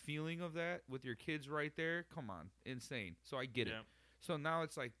 That feeling of that with your kids right there, come on. Insane. So I get Yeah. it. So now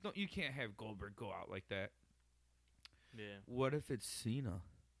it's like, you can't have Goldberg go out like that. Yeah. What if it's Cena?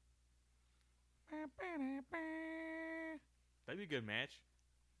 That'd be a good match.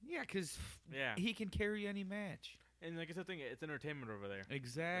 Yeah, because Yeah. he can carry any match. And like I said, it's entertainment over there.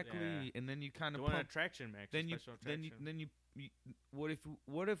 Exactly. Yeah. And then you kind You of want an pump. attraction match. Then a you, special then you, attraction. then you. What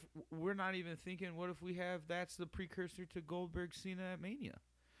if we're not even thinking? What if we have that's the precursor to Goldberg Cena at Mania?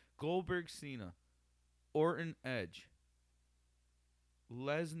 Goldberg Cena, Orton Edge,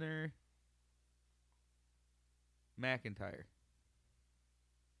 Lesnar, McIntyre,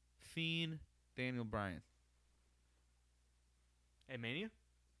 Fiend, Daniel Bryan. At Mania?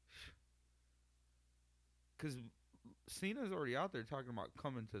 Because Cena's already out there talking about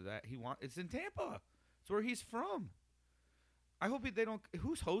coming to that. It's in Tampa. It's where he's from. I hope they don't.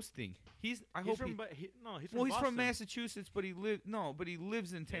 Who's hosting? He's from He's from Well, he's Boston. from Massachusetts, but he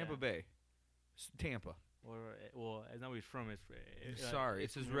lives in Tampa Yeah. Bay. Tampa. Well, that's not where he's from. Sorry,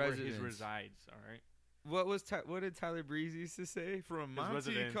 it's his where residence. He resides. All right. What did Tyler Breeze used to say? From His Monte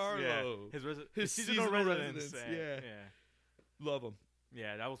residence, Carlo. Yeah. His seasonal seasonal residence. residence, yeah. Yeah. Love him.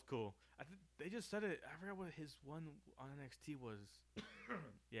 Yeah, that was cool. I think they just said it. I forgot what his one on NXT was.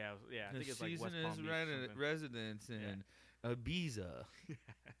 Yeah, I think His it's like West Palm Beach. or something. residence in Ibiza.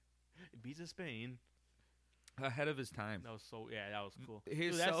 Ibiza, Spain. Ahead of his time. That was that was cool.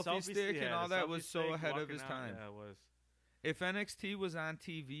 His Dude, that selfie stick and yeah, all the that selfie was so stick, ahead of walking his out, time. Yeah, it was. If NXT was on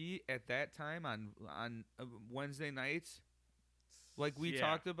TV at that time on Wednesday nights, like we Yeah.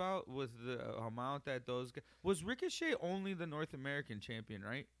 talked about, with the amount that those guys, was Ricochet only the North American champion,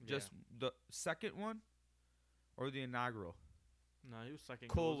 right? Yeah. Just the second one, or the inaugural? No, he was second.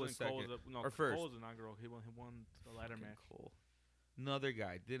 Cole Cole was second. no, Or first. Cole was inaugural. He won the ladder Fucking match. Cole. Another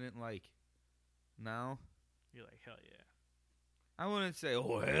guy didn't like. Now You're like, hell yeah. I wouldn't say,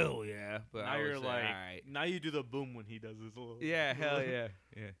 oh hell yeah, but Now I would you're say, like, all right. now you do the boom when he does his little. Yeah, hell yeah,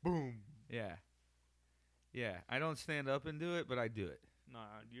 yeah, Boom. yeah, yeah. I don't stand up and do it, but I do it. Nah,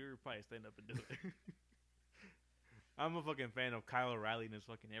 you're probably stand up and do it. I'm a fucking fan of Kyle O'Reilly and his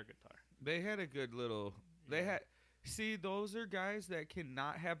fucking air guitar. They had a good little. They Yeah. had. See, those are guys that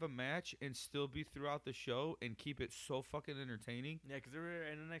cannot have a match and still be throughout the show and keep it so fucking entertaining Yeah, because they were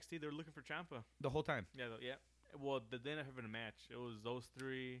in NXT. They were looking for Ciampa. the whole time. Yeah, yeah. Well, they didn't have a match. It was those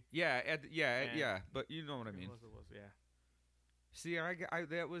three. Yeah, Yeah. yeah. But you know what I mean. It was, yeah. See, I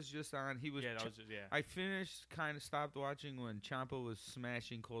that was just on. He was. Yeah, that was just, yeah. I finished, kind of stopped watching when Ciampa was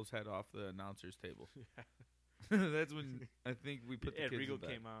smashing Cole's head off the announcer's table. That's when I think we put the kids Regal in bed.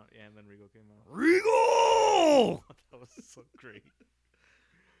 came out. Yeah, and then Regal came out. Regal! That was so great.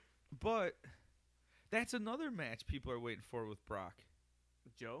 But that's another match people are waiting for with Brock.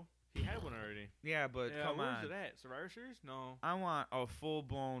 Joe? He had one already. Yeah, but Yeah, come where on. was it at? Survivor Series? No. I want a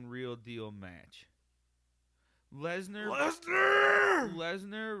full-blown, real-deal match. Lesnar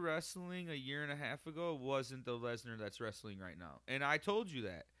wrestling a year and a half ago wasn't the Lesnar that's wrestling right now. And I told you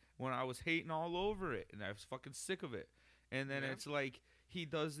that when I was hating all over it, and I was fucking sick of it. And then Yeah. it's like he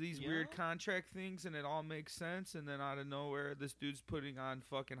does these weird Yeah. contract things, and it all makes sense. And then out of nowhere, this dude's putting on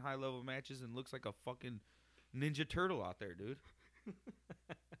fucking high-level matches and looks like a fucking Ninja Turtle out there, dude.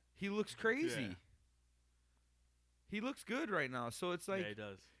 He looks crazy. Yeah. He looks good right now. So it's like Yeah, he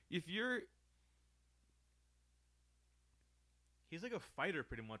does. if you're He's like a fighter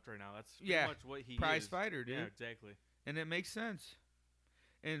pretty much right now. That's pretty Yeah, much what he prize is. fighter, dude. Yeah, exactly. And it makes sense.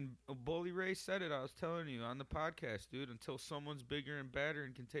 And Bully Ray said it, I was telling you, on the podcast, dude. Until someone's bigger and badder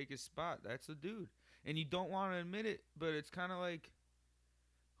and can take his spot, that's the dude. And you don't want to admit it, but it's kind of like,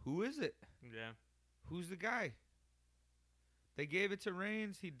 who is it? Yeah. Who's the guy? They gave it to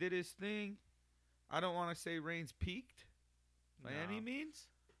Reigns. He did his thing. I don't want to say Reigns peaked by any No. means.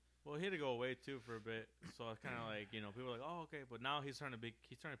 Well, he had to go away too for a bit, so it's kind of like people are like, oh okay, but now he's trying to pick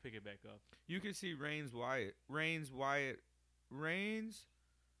it back up. You can see Reigns,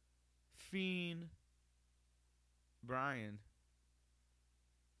 Fiend, Bryan.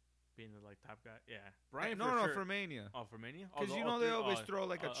 Being the like top guy, yeah. Brian, no, for no, sure. for Mania. Oh, for Mania, Because you know they always throw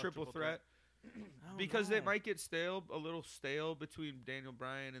like a triple threat. Because it might get a little stale between Daniel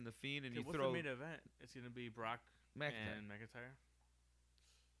Bryan and the Fiend, and you what's throw the main event? It's gonna be Brock McIntyre. and McIntyre.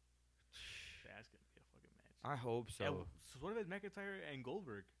 That's gonna be a fucking match. I hope so. Yeah, so what about McIntyre and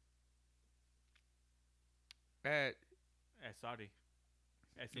Goldberg At at Saudi?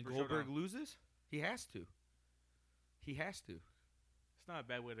 At and Super Goldberg Showdown? loses, he has to. He has to. It's not a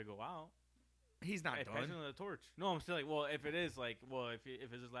bad way to go out. He's not Hey, done. passing the torch. No, I'm still like, well, if it is like, if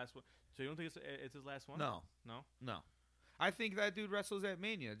it's his last one, so you don't think it's his last one? No, No. I think that dude wrestles at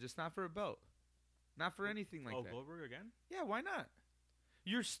Mania, just not for a belt, not for anything like that. Goldberg again? Yeah, why not?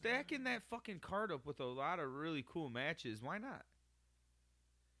 You're stacking that fucking card up with a lot of really cool matches. Why not?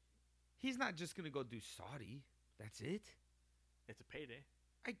 He's not just gonna go do Saudi. That's it. It's a payday.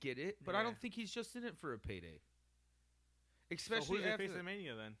 I get it, but I Yeah. don't think he's just in it for a payday. So Especially who's they after facing at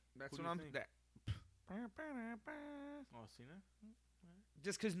Mania then? that's who what do you I'm. think? That, Oh, Cena.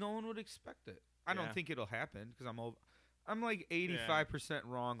 just because no one would expect it. I don't Yeah. think it'll happen because I'm like 85%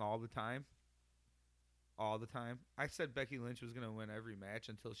 wrong all the time. All the time. I said Becky Lynch was gonna win every match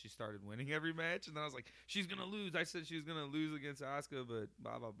until she started winning every match, and then I was like, she's gonna lose. I said she was gonna lose against Asuka, but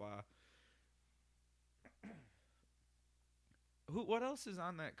blah blah blah. What else is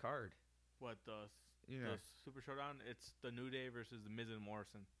on that card? What the Super Showdown? It's the New Day versus the Miz and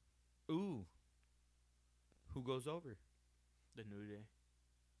Morrison. Ooh. Who goes over? The New Day.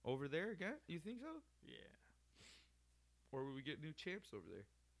 Over there again? You think so? Yeah. Or will we get new champs over there?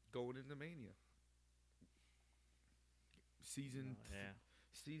 Going into Mania. Season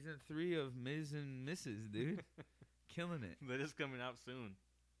Yeah. 3 of Miz and Mrs., dude. Killing it. That is coming out soon.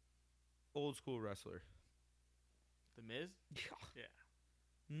 Old school wrestler. The Miz? Yeah.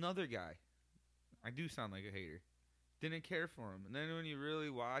 Another guy. I do sound like a hater. Didn't care for him. And then when you really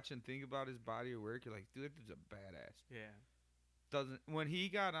watch and think about his body of work, you're like, dude, that dude's a badass. Yeah. When he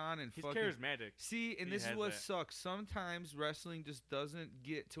got on and He's fucking charismatic. see, and He this is has what that. sucks. Sometimes wrestling just doesn't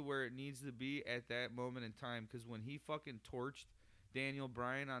get to where it needs to be at that moment in time. Because when he fucking torched Daniel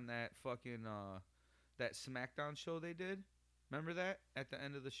Bryan on that fucking that SmackDown show they did, remember that at the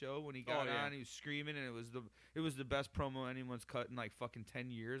end of the show when he got yeah. on, he was screaming, and it was the best promo anyone's cut in like fucking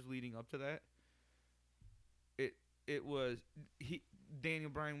 10 years leading up to that. It was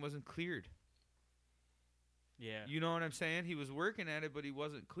Daniel Bryan wasn't cleared. Yeah. You know what I'm saying? He was working at it, but he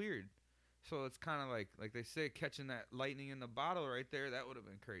wasn't cleared. So it's kind of like they say, catching that lightning in the bottle right there. That would have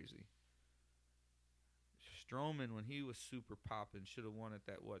been crazy. Strowman, when he was super popping, should have won at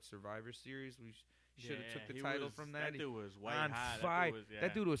that Survivor Series. We should have took the title from that. That dude was white on hot. fire. Yeah.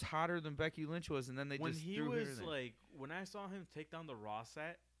 That dude was hotter than Becky Lynch was, and then they when just he threw her was in there. like, when I saw him take down the Raw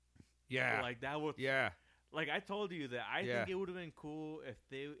set, Yeah, like that was yeah. Like I told you that I Yeah. think it would have been cool if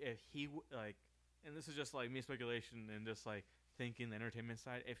he like, and this is just like me speculation and just like thinking the entertainment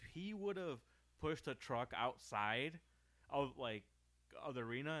side. If he would have pushed a truck outside of like of the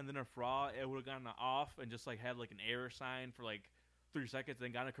arena, and then if Raw it would have gotten off and just like had like an error sign for like 3 seconds,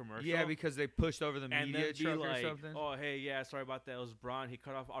 then got a commercial. Yeah, because they pushed over the and media then be truck like, or something. oh hey, yeah, sorry about that. It was Braun. He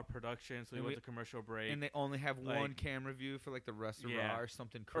cut off our production, so he And went to commercial break. And they only have like- one camera view for like the rest of Yeah. Raw or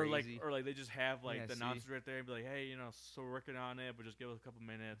something Or crazy. like they just have like Yeah, the see? announcers right there and be like, hey, so we're working on it, but just give us a couple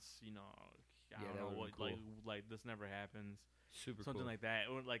minutes, I Yeah, don't that know would've what, been like this never happens, Super something cool. like that,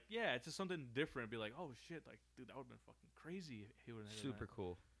 or like it's just something different. Be like, oh shit, like dude, that would've been fucking crazy if he would have Super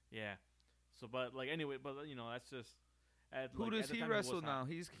cool. Yeah. So, but like anyway, but that's just. Who does he wrestle now?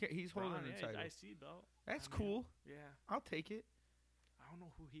 He's holding Braun, the title. IC belt. That's I mean, cool. Yeah. I'll take it. I don't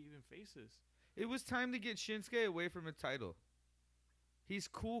know who he even faces. It was time to get Shinsuke away from a title. He's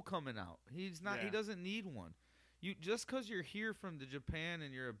cool coming out. He's not. He Yeah. doesn't need one. You just because you're here from the Japan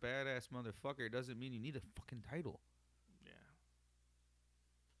and you're a badass motherfucker doesn't mean you need a fucking title. Yeah.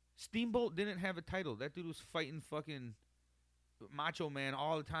 Steamboat didn't have a title. That dude was fighting fucking Macho Man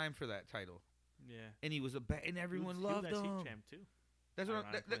all the time for that title, Yeah. and he was and everyone he loved was him. IC champ too. That's what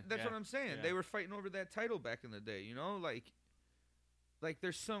that's what Yeah. I'm saying. Yeah. They were fighting over that title back in the day. You know, like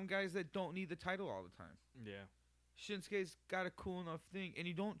there's some guys that don't need the title all the time. Yeah. Shinsuke's got a cool enough thing, and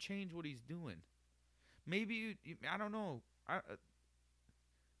you don't change what he's doing. Maybe I don't know.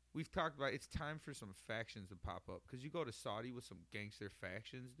 We've talked about it's time for some factions to pop up because you go to Saudi with some gangster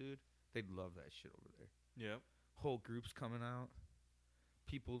factions, dude. They'd love that shit over there. Yep. Whole groups coming out,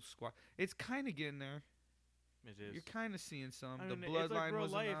 people squad. It's kind of getting there. It is. You're kind of seeing some. I The mean, it's like bloodline real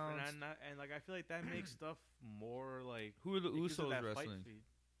was life, announced. and like I feel like that makes stuff more like. Who are the it gives it Usos that fight wrestling? feed.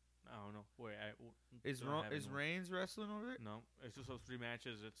 I don't know. Wait, Is don't have anyone. Reigns wrestling over it? No, it's just those 3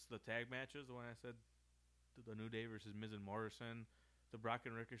 matches. It's the tag matches. The one I said, the New Day versus Miz and Morrison, the Brock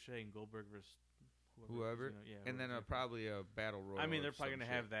and Ricochet, and Goldberg versus Whoever. Yeah, And then whoever's probably a battle royal. I mean, they're or probably some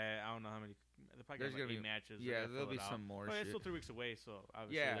gonna shit. have that. I don't know how many. They're probably There's gonna have gonna like 8 matches. They're Yeah, gonna there'll fill be it out. some more But shit. it's still 3 weeks away, so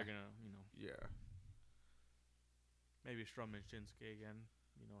obviously Yeah. they're gonna, Yeah. maybe Strowman Shinsuke again.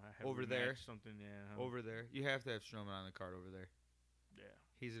 Have Over a there? rematch, something. Yeah. Over there. You have to have Strowman on the card over there. Yeah.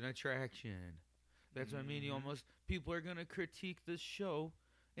 He's an attraction. That's what I mean. You Mhm. almost people are gonna critique the show,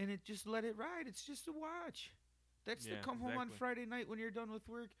 and just let it ride. It's just a watch. That's to Yeah, come home on exactly. Friday night when you're done with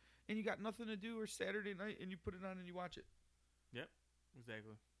work and you got nothing to do, or Saturday night and you put it on and you watch it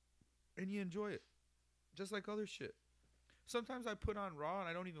Exactly. and you enjoy it, just like other shit. Sometimes I put on Raw and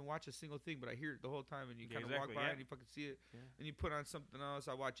I don't even watch a single thing, but I hear it the whole time, and you Yeah, kind of exactly, walk by yeah. and you fucking see it, Yeah. and you put on something else.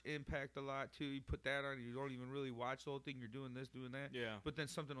 I watch Impact a lot too. You put that on, and you don't even really watch the whole thing. You're doing this, doing that, Yeah. but then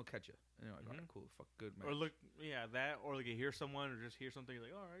something will catch you, and you're like, all right, Mhm. cool, fuck, good man. Or look, yeah, that, or like you hear someone, or just hear something, you're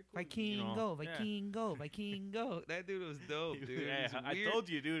like, all right, cool. Viking go, Viking go, Viking go. That dude was dope, dude. Yeah, It was I weird. told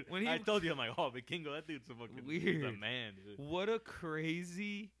you, dude. When he- I told you, I'm like, oh, Vikingo, that dude's a fucking he's a Weird. man, dude. What a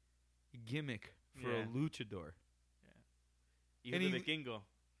crazy gimmick for Yeah. a luchador. He's And the he- Vikingo.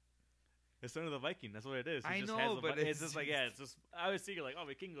 It's son of the Viking. That's what it is. He I just know, has a but it's it's just like, yeah, it's just. I was thinking like, oh,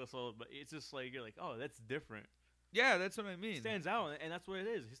 Vikingo, so, but it's just like you're like, oh, that's different. Yeah, that's what I He mean. stands out, and that's what it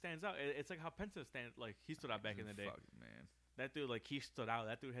is. He stands out. It's like how Penta he stood out back in the day. Fuck, man. That dude, like, he stood out.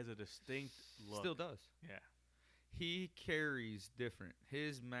 That dude has a distinct look. Still does. Yeah. He carries different.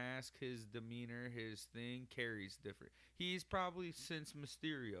 His mask, his demeanor, his thing carries different. He's probably, since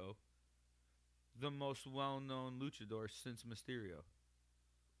Mysterio, the most well-known luchador since Mysterio.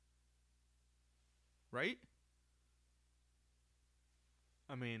 Right?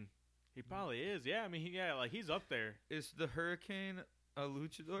 I mean, he probably is. Yeah, I mean, he's up there. Is the Hurricane a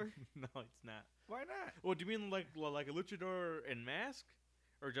luchador? No, it's not. Why not? Well, do you mean like a luchador in mask,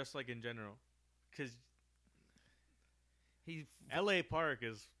 or just like in general? Because He L.A. Park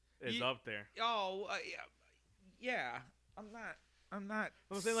is Ye- up there. yeah. I'm not.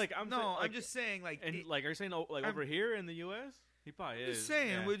 I'm saying, like, I'm just saying, like, And like, are you saying like I'm- over here in the U.S.? He probably I'm is. just saying,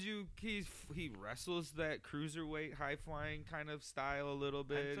 yeah. would you? He wrestles that cruiserweight, high flying kind of style a little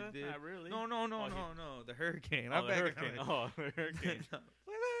bit. Penta? Did- Not really. No, Oh, the Hurricane. Oh, I'm the back hurricane. Oh, the hurricane. No.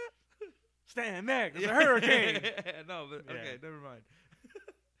 Stand back. It's Yeah. a hurricane. No, but Yeah. okay, never mind.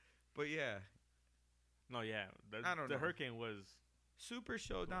 But yeah, No, yeah. I don't the know. hurricane was. Super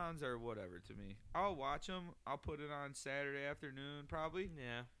Showdowns are whatever to me. I'll watch them. I'll put it on Saturday afternoon probably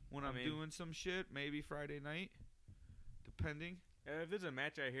Yeah. when I I'm mean- doing some shit. Maybe Friday night, depending. If there's a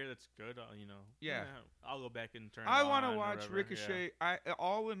match I hear that's good, Yeah. I'll go back and turn. I want to watch Ricochet.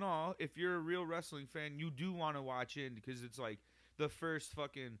 All in all, if you're a real wrestling fan, you do want to watch in because it's like the first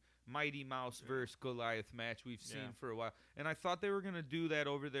fucking Mighty Mouse versus Goliath match we've seen Yeah. for a while. And I thought they were gonna do that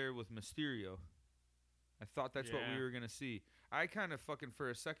over there with Mysterio. I thought that's what we Yeah. were gonna see. I kind of fucking for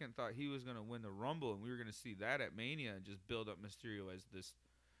a second thought he was gonna win the Rumble and we were gonna see that at Mania and just build up Mysterio as this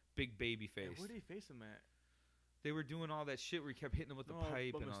big baby Yeah, face. where did he face him at? They were doing all that shit where he kept hitting him with the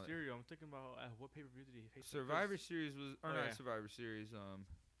pipe but and all that. Mysterio. I'm thinking about what pay per view did he face? him? Survivor Series was, or Oh, not yeah. Survivor Series. What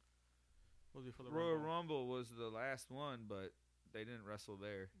was it for the Royal Rumble? Rumble was the last one, but they didn't wrestle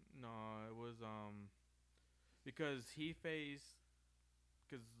there. No, it was because he faced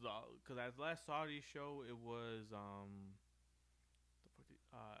because at the last Saudi show it was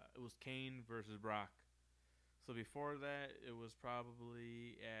it was Kane versus Brock. So before that it was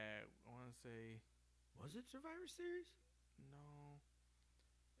probably at I want to say Was it Survivor Series? no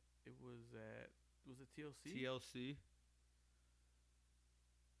It was it TLC? TLC.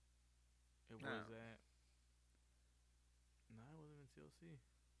 It was No. at. No, it wasn't in TLC.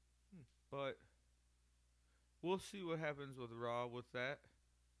 But we'll see what happens with Raw with that.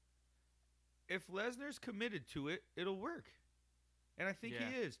 If Lesnar's committed to it, it'll work. And I think Yeah.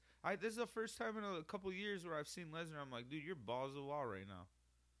 he is. This is the first time in a couple years where I've seen Lesnar. I'm like, dude, you're balls to the wall right now.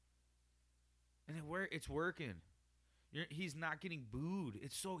 And it's working. He's not getting booed.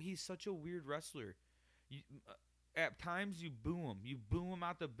 He's such a weird wrestler. At times you boo him. You boo him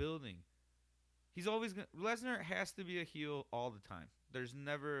out the building. He's always Lesnar has to be a heel all the time. There's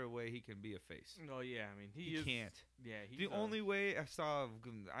never a way he can be a face. Oh yeah, I mean He is, can't. Yeah, he's The only way I saw,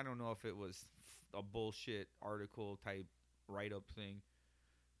 I don't know if it was a bullshit article type write-up thing,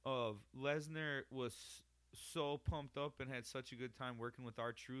 of Lesnar was so pumped up and had such a good time working with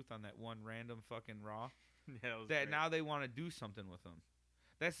R-Truth on that one random fucking Raw that that now they want to do something with him.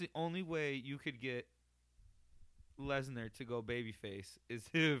 That's the only way you could get Lesnar to go babyface is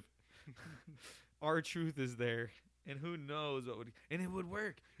if R-Truth is there. And who knows what would... And it would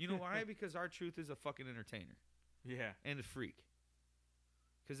work. You know why? Because R-Truth is a fucking entertainer. Yeah. And a freak.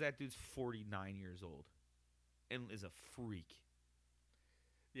 Because that dude's 49 years old. And is a freak.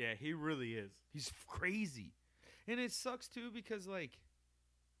 Yeah, he really is. He's crazy. And it sucks, too, because, like...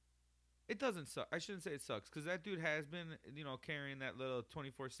 It doesn't suck. I shouldn't say it sucks. Because that dude has been, carrying that little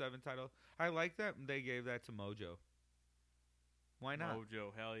 24/7 title. I like that they gave that to Mojo. Why not?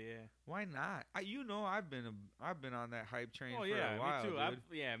 Mojo, hell yeah. Why not? I've been on that hype train for yeah, a while, me too.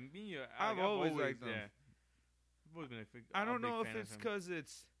 dude. Me. I've always liked them. Yeah. I've always been I don't know big if fan it's of him.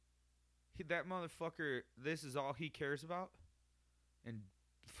 because that motherfucker. This is all he cares about, and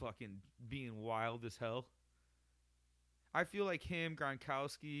fucking being wild as hell. I feel like him,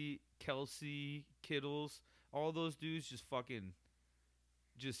 Gronkowski, Kelsey, Kittles, all those dudes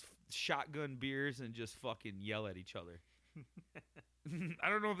just shotgun beers and just fucking yell at each other. I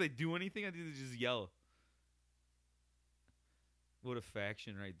don't know if they do anything. I think they just yell. What a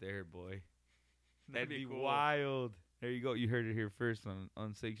faction right there, boy. That'd be cool. wild. There you go. You heard it here first on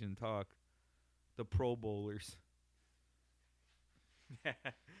Unsanctioned Talk. The Pro Bowlers.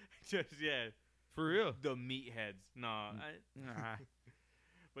 Yeah. For real. The meatheads. No. Nah.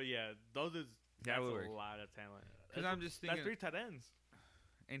 But yeah, that's That would a work. lot of talent. Because I'm just thinking. That's 3 tight ends.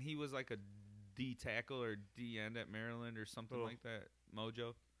 And he was like a D tackle or D end at Maryland or something Oh. like that.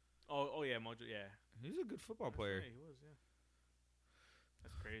 Mojo. Oh yeah, Mojo. Yeah. He's a good football That's player. right, he was. Yeah.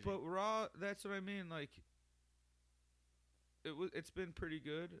 That's crazy. But Raw, that's what I mean. Like, it's been pretty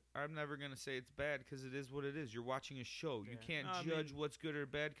good. I'm never gonna say it's bad because it is what it is. You're watching a show. You Yeah. can't No, I judge mean- what's good or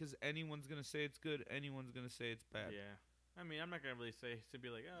bad because anyone's gonna say it's good. Anyone's gonna say it's bad. Yeah. I mean, I'm not gonna really say to be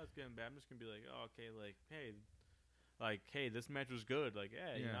like, oh, it's good and bad. I'm just gonna be like, oh, okay, hey, this match was good. Like,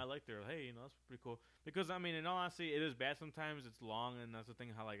 yeah, Yeah. I liked it. Or, hey, that's pretty cool. Because I mean, in all honesty, it is bad sometimes. It's long, and that's the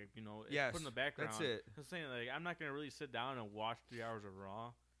thing. How it's Yes, put in the background. that's it. I'm saying like I'm not gonna really sit down and watch 3 hours of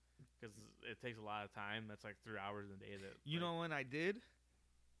Raw because it takes a lot of time. That's like 3 hours in a day. That You know when I did?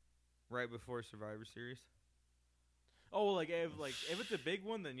 Right before Survivor Series. Oh, if it's a big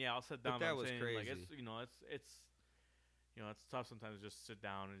one, then yeah, I'll sit down. But that I'm was saying, Like crazy. it's tough sometimes to just sit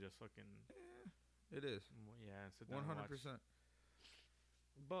down and just fucking It is. sit down. 100%.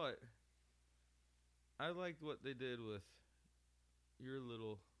 But I liked what they did with your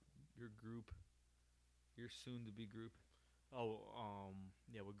group, your soon-to-be group.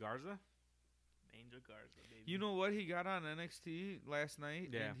 With Garza, Angel Garza, baby. You know what? He got on NXT last night,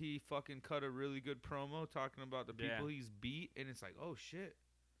 Yeah. and he fucking cut a really good promo talking about the people Yeah. he's beat, and it's like, oh, shit.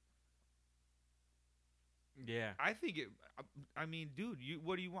 Yeah. I think it... I mean, dude,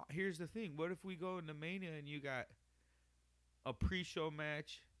 what do you want? Here's the thing. What if we go into Mania and you got a pre-show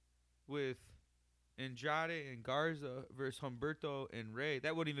match with Andrade and Garza versus Humberto and Rey?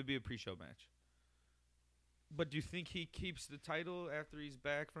 That wouldn't even be a pre-show match. But do you think he keeps the title after he's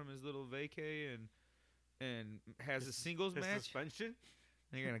back from his little vacay and has a singles His match? suspension?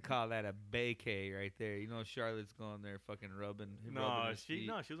 They're gonna call that a vacay right there. You know, Charlotte's going there, fucking rubbing his feet.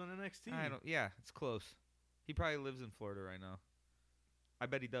 She was on NXT. I don't. Yeah, it's close. He probably lives in Florida right now. I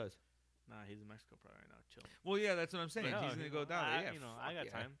bet he does. Nah, he's in Mexico probably right now, chilling. Well, yeah, that's what I'm saying. But He's gonna go down there. Yeah, I got fuck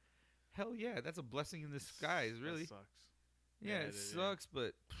yeah. time. Hell yeah, that's a blessing in disguise, really. That sucks. Yeah, Yeah, it it is, yeah. sucks,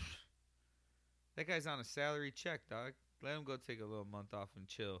 but that guy's on a salary check, dog. Let him go take a little month off and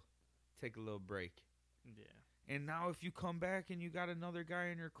chill, take a little break. Yeah. And now if you come back and you got another guy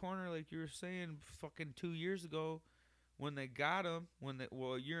in your corner, like you were saying, fucking 2 years ago, when they got him,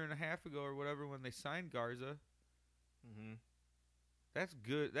 a year and a half ago or whatever, when they signed Garza, Mm-hmm. that's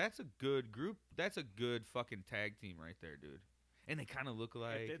good. That's a good group. That's a good fucking tag team right there, dude. And they kind of look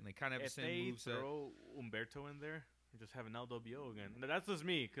alike, and they kind of have the If same they moveset. throw Umberto in there, and just have an LWO again. Now, that's just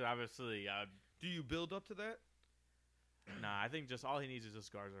me, because obviously, Do you build up to that? I think just all he needs is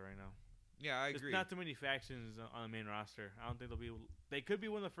just Garza right now. Yeah, I There's agree. not too many factions on the main roster. I don't think they'll be. They could be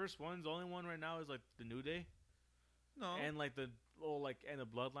one of the first ones. The only one right now is like the New Day No. and like the and the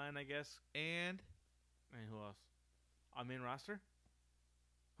Bloodline, I guess. And And who else? On main roster?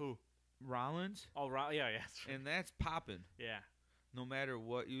 Who? Rollins, Oh, yeah, that's right. and that's popping. Yeah. No matter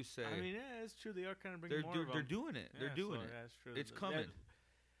what you say, I mean, yeah, it's true. They are kind of bringing more of they're them. doing it. They're Yeah, doing so, it. Yeah, it's true. It's That- coming.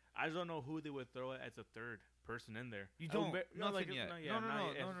 I just don't know who they would throw it as a third person in there. You don't. No, Nothing like, yet. No, No,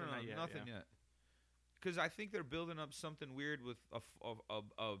 not yet, nothing yeah. yet. Because I think they're building up something weird with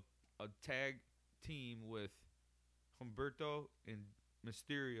a tag team with Humberto and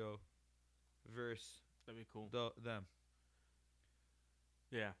Mysterio versus That'd be cool. them.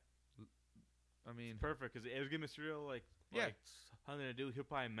 Yeah. I mean, Perfect, because it was giving Mysterio Yeah. something to do. He'll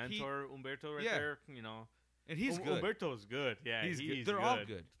probably mentor Umberto right Yeah. there. You know, and he's good. Umberto's good. Yeah, He's he's good. They're good. all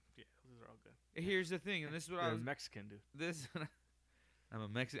good. Yeah, these are all good. Here's the thing, and this is what I They're was. Mexican, dude. This. I'm a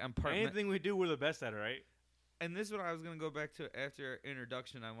Mexican. I'm part. Anything we do, we're the best at it, right? And this is what I was gonna go back to after our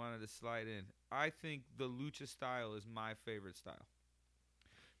introduction. I wanted to slide in. I think the lucha style is my favorite style.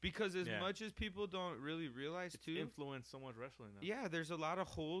 Because as Yeah. much as people don't really realize It's too, influenced so much wrestling now. yeah, there's a lot of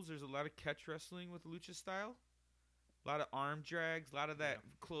holes. There's a lot of catch wrestling with lucha style. A lot of arm drags, a lot of that Yeah.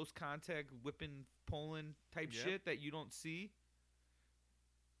 close contact, whipping, pulling type Yep. shit that you don't see.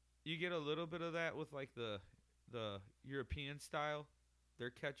 You get a little bit of that with like the European style, their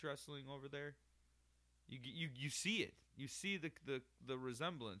catch wrestling over there. You see it. You see the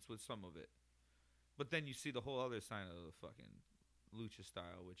resemblance with some of it, but then you see the whole other side of the fucking lucha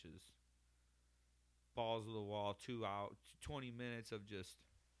style, which is balls of the wall, 2 out, 20 minutes of just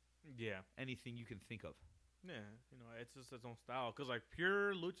Yeah. anything you can think of. Yeah, it's just its own style. Because, like,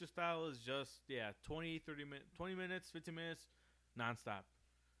 pure lucha style is just, 20, 30 minutes, 20 minutes, 15 minutes, nonstop.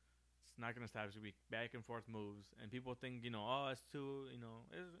 It's not going to stop. It's going to be back and forth moves. And people think, oh, it's too, it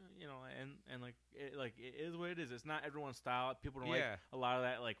is what it is. It's not everyone's style. People don't like Yeah. a lot of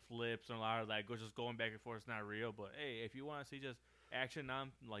that, like, flips and a lot of that just going back and forth. It's not real. But, hey, if you want to see just action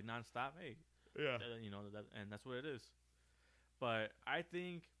nonstop, hey. Yeah. And that's what it is. But I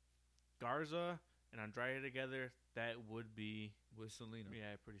think Garza and Andrade together, that would be With Selena.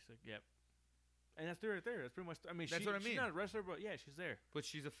 pretty sick. Yep. And that's there right there. That's pretty much. I mean, That's what I she's mean. not a wrestler, but yeah, she's there. But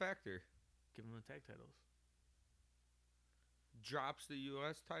she's a factor. Give them the tag titles. Drops the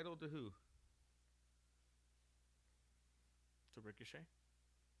U.S. title to who? To Ricochet.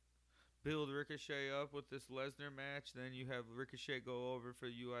 Build Ricochet up with this Lesnar match. Then you have Ricochet go over for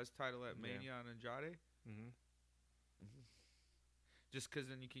the U.S. title at Yeah. Mania on Andrade. Mm-hmm. Just because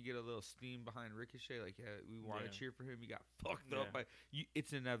then you can get a little steam behind Ricochet. Like, yeah, we want to Yeah. cheer for him. You got fucked Yeah. up. By,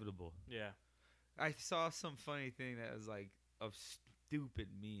 it's inevitable. Yeah. I saw some funny thing that was like a stupid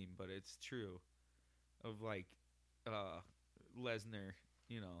meme, but it's true. Of like Lesnar,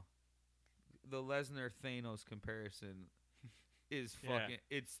 the Lesnar Thanos comparison is Yeah. fucking.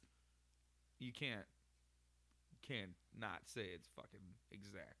 It's you can't not say it's fucking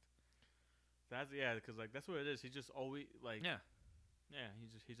exact. That's because that's what it is. He just always Yeah,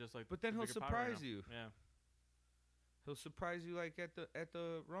 he's just like. but then the he'll bigger power right surprise now. you. Yeah. He'll surprise you like at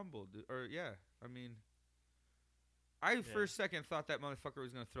the Rumble, or yeah. I mean, I for a second thought that motherfucker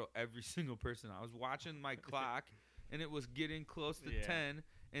was gonna throw every single person. I was watching my clock, and it was getting close to Yeah. 10,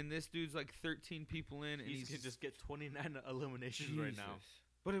 and this dude's like 13 people in, and He he's could just get 29 eliminations right now. Jesus.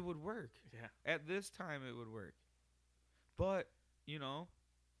 But it would work. Yeah. At this time, it would work. But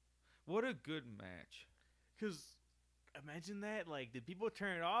what a good match. Because imagine that. Like, did people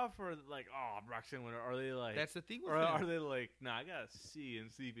turn it off or like, oh, Roxanne winner? Are they like? That's the thing with Or him. are they like, nah, I gotta see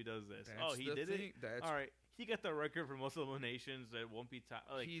if he does this. That's He the did thing. it. That's All right, he got the record for most eliminations. That won't be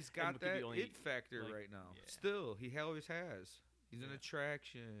like he's and got could be that only, it factor like, right now. yeah. Still, he always has. He's an Yeah.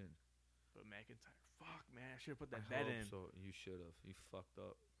 attraction. But McIntyre, fuck man, I should have put that I bet hope in. so. You should have. You fucked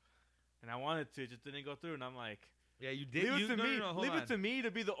up. And I wanted to, it just didn't go through. And I'm like, Yeah, you did. leave it to me. No, hold leave on. it to me to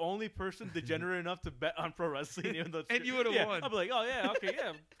be the only person degenerate enough to bet on pro wrestling. Even though it's And you would've yeah, won. I'd be like, oh yeah, okay,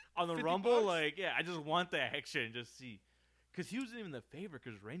 yeah. On the 50 Rumble, bucks? like, yeah, I just want the action, just see. Because he wasn't even the favorite.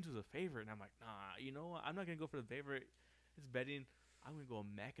 Because Reigns was a favorite, and I'm like, nah, you know what? I'm not gonna go for the favorite. It's betting. I'm gonna go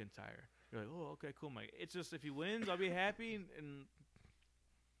McIntyre. You're like, oh, okay, cool, Mike. It's just if he wins, I'll be happy. And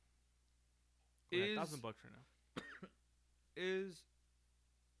Is- $1,000 right now. Is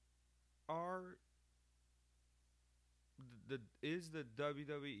the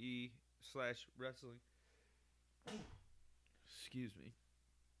WWE / wrestling excuse me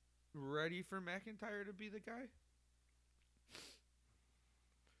ready for McIntyre to be the guy?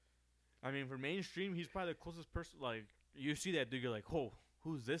 I mean, for mainstream, he's probably the closest person. Like, you see that dude, you're like, oh,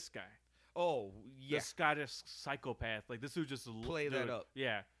 who's this guy? Oh, yeah. The Scottish psychopath. Like, this dude just Play that up.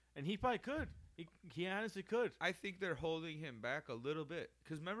 Yeah, and he probably could. He honestly could. I think they're holding him back a little bit.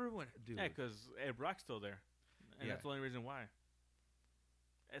 Because remember when... Dude. Yeah, because Brock's still there. And Yeah. that's the only reason why.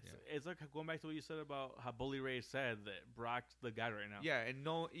 It's like going back to what you said about how Bully Ray said that Brock's the guy right now. Yeah, and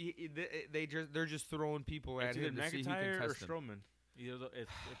no, they're just throwing people at It's either him to see who can McIntyre or test him. Strowman. Either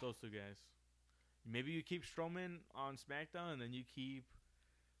it's those two guys. Maybe you keep Strowman on SmackDown and then you keep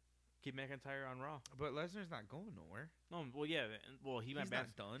McIntyre on Raw. But Lesnar's not going nowhere. No, well, yeah, well he might He's bounce.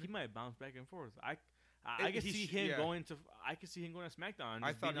 not done. He might bounce back and forth. I can see him going to. I can see him going to SmackDown. And I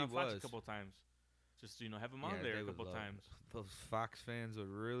just thought being on he Fox a was. couple of times. Just have him on Yeah, there they a would couple of love times. it. Those Fox fans would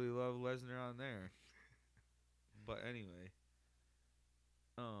really love Lesnar on there. But anyway,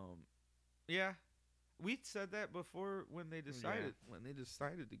 yeah, we said that before when they decided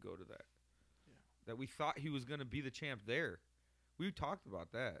to go to that. Yeah. That we thought he was gonna be the champ there. We talked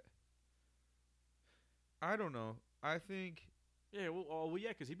about that. I don't know. I think. Yeah, well, yeah,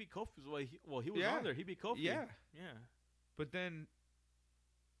 because he beat Kofi. He was Yeah. on there. He beat Kofi. Yeah. Yeah. But then,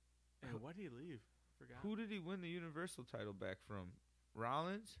 And why did he leave? Forgot. who did he win the Universal title back from?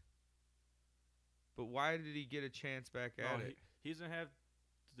 Rollins. But why did he get a chance back at it? He doesn't have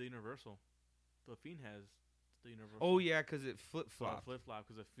the Universal. The Fiend has the Universal. Oh yeah, because it flip Flip flopped. flop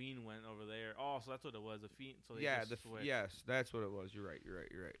because the Fiend went over there. Oh, so that's what it was. The Fiend. So they Yeah, just switched. yes, that's what it was. You're right.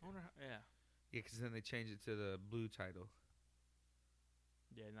 I wonder how, yeah. Yeah, because then they changed it to the blue title.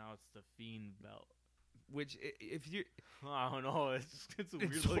 Yeah, now it's the Fiend belt. Which, if you, I don't know. It's a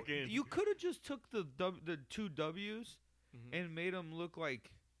weird it's looking. you could have just took the two W's Mhm. and made them look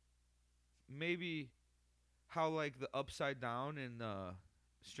like maybe how like the upside down in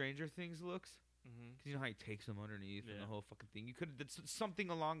Stranger Things looks. Mhm. Because you know how he takes them underneath and Yeah. the whole fucking thing. You could have did something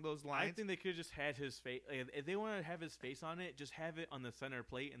along those lines. I think they could have just had his face. Like, if they want to have his face on it, just have it on the center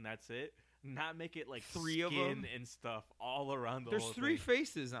plate and that's it. Not make it like Three of skin 'em? and stuff all around the There's whole three thing.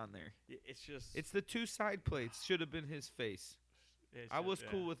 faces on there. It's just. It's the two side plates. Should have been his face. it's I just- was yeah.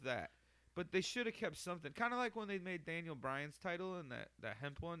 cool with that. But they should have kept something. Kind of like when they made Daniel Bryan's title and that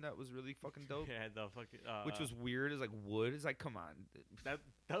hemp one. That was really fucking dope. Yeah, the fucking. Which was weird. It's like wood. It's like, come on. that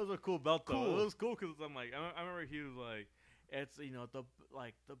was a cool belt though. Cool. It was cool because I'm like I remember he was like, it's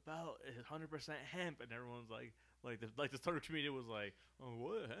the belt is 100% hemp and everyone's like the starter community was like, oh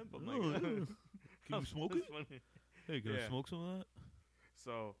what hemp? I'm like, Can you smoke it? Funny. Hey, can I smoke some of that?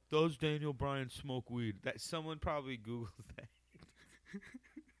 So Does Daniel Bryan smoke weed? That someone probably Googled that.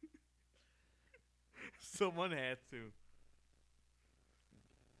 someone had to.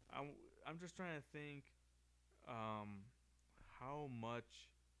 I'm just trying to think, how much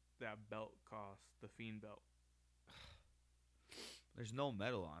that belt cost, the Fiend belt. There's no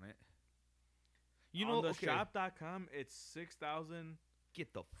metal on it. You On know, the okay, shop.com, it's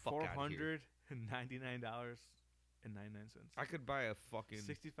get the fuck out of here. $6,499.99. I could buy a fucking.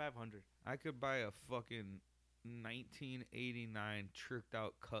 $6,500. I could buy a fucking 1989 tricked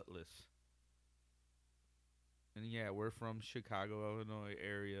out Cutlass. And yeah, we're from Chicago, Illinois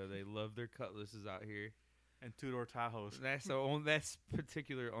area. They love their Cutlasses out here. And two-door Tahoes. That's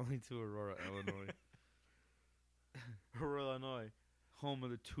particular only to Aurora, Illinois, Illinois. home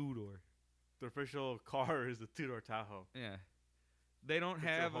of the two-door. The official car is the two-door Tahoe. Yeah, they don't It's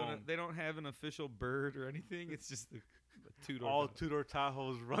your have home. they don't have an official bird or anything. It's just the two-door. All Tahoe. two-door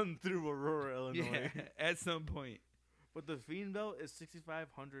Tahoes run through Aurora, Illinois. Yeah, at some point. But the Fiend belt is $6,500.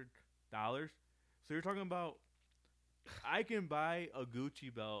 So you're talking about, I can buy a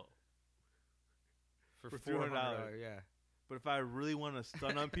Gucci belt, For For $400, $400, yeah. but if I really want to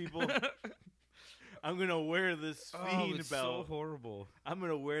stun on people, I'm gonna wear this Oh, Fiend it's belt. so horrible. I'm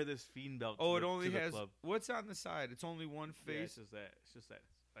gonna wear this Fiend belt. Oh, to it the, only to the has club. what's on the side? It's only one Yeah, face. it's just that. It's just that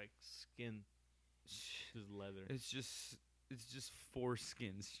like skin, just leather. It's just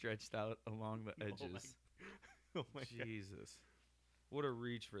foreskin stretched out along the Oh my- edges. Oh my god! Jesus, what a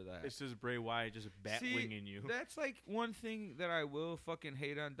reach for that. It's just Bray Wyatt just bat See, winging you. That's like one thing that I will fucking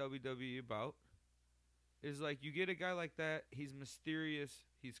hate on WWE about. Is like you get a guy like that, he's mysterious,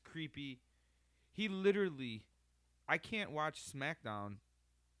 he's creepy. He literally, I can't watch SmackDown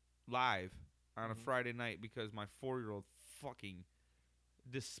live on a Mhm. Friday night because my 4-year-old fucking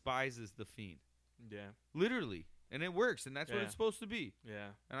despises the Fiend. Yeah, Literally. And it works, and that's what Yeah. it's supposed to be.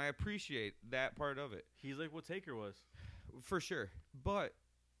 yeah. And I appreciate that part of it. He's like what Taker was. For sure. But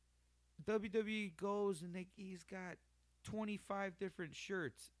WWE goes and he's got 25 different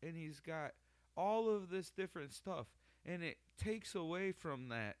shirts and he's got all of this different stuff. And it takes away from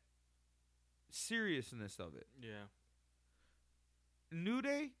that seriousness of it. Yeah. New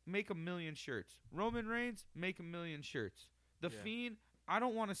Day, make 1 million shirts. Roman Reigns, make 1 million shirts. The Yeah. Fiend, I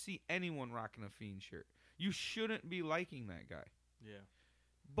don't want to see anyone rocking a Fiend shirt. You shouldn't be liking that guy. Yeah.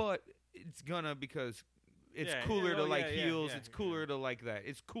 But it's gonna because it's Yeah, cooler yeah, to oh, like yeah, heels. yeah, it's cooler yeah. to like that.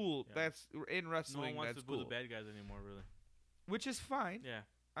 It's cool. Yeah. That's in No wrestling. one wants That's to boo cool. the bad guys anymore, really. Which is fine. Yeah.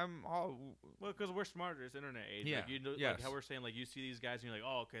 I'm all. Well, because we're smarter. It's internet age. Yeah, Like, you know, yes. like how we're saying, like, you see these guys and you're like,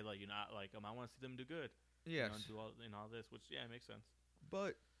 oh, okay, like, you're not like, I want to see them do good. Yes. You know, and do all this, which, yeah, makes sense.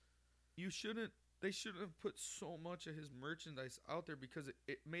 But you shouldn't. They shouldn't have put so much of his merchandise out there because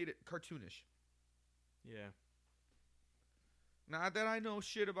it made it cartoonish. Yeah. Not that I know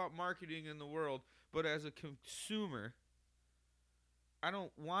shit about marketing in the world, but as a consumer, I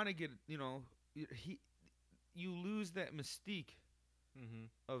don't want to get, you lose that mystique Mm-hmm.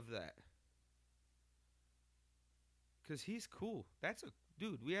 of that. Because he's cool. That's a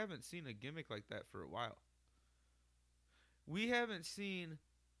dude. We haven't seen a gimmick like that for a while. We haven't seen,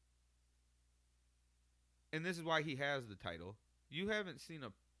 and this is why he has the title, you haven't seen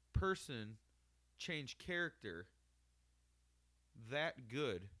a person change character that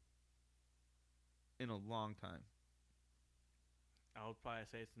good in a long time. I would probably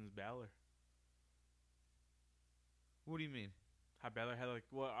say since Balor. What do you mean? How Balor had, like,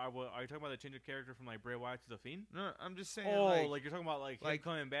 what are you talking about the change of character from, like, Bray Wyatt to The Fiend? No, I'm just saying. Oh, like, you're talking about, like him like-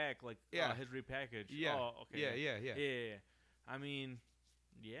 coming back, like, Yeah. his repackage. Yeah. Oh, okay. Yeah. Yeah. I mean,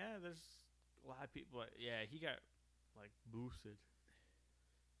 yeah, there's a lot of people. Yeah, he got, like, boosted.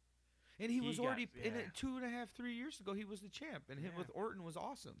 And he He was got- already in yeah. it 2.5, 3 years ago. He was the champ, and him Yeah. with Orton was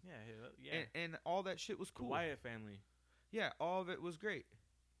awesome. Yeah. And all that shit was The cool. Wyatt family. Yeah, all of it was great.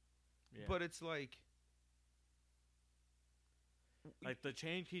 Yeah. But it's like, like, the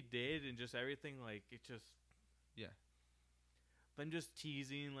change he did and just everything, like, it just. Yeah. Them just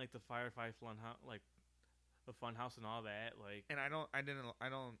teasing, like, the Firefly Funhouse, like, the Funhouse and all that, like. and I'm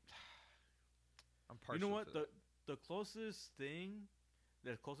partial. You know what? to that. The closest thing,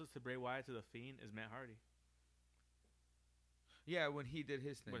 the closest to Bray Wyatt to The Fiend is Matt Hardy. Yeah, when he did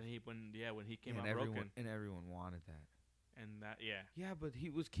his thing. When he came and out everyone, broken. and everyone wanted that. And that, yeah. Yeah, but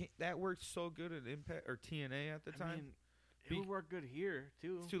that worked so good at Impact or TNA at the I time. mean, it would work good here,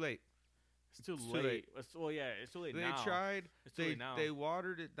 too. It's too late. It's too it's too late. late. Well, yeah, it's too late They now. tried. It's too late now. They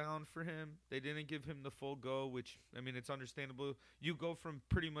watered it down for him. They didn't give him the full go, which, I mean, it's understandable. You go from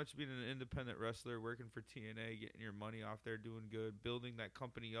pretty much being an independent wrestler, working for TNA, getting your money off there, doing good, building that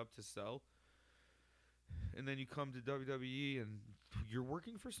company up to sell. And then you come to WWE and you're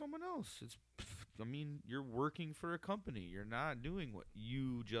working for someone else. You're working for a company. You're not doing what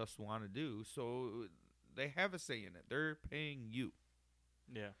you just want to do. So they have a say in it. They're paying you.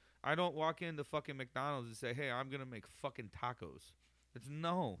 Yeah. I don't walk into fucking McDonald's and say, hey, I'm going to make fucking tacos. It's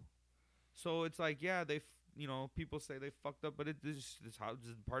no. So it's like, yeah, people say they fucked up, but it's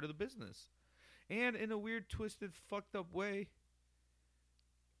part of the business. And in a weird, twisted, fucked up way,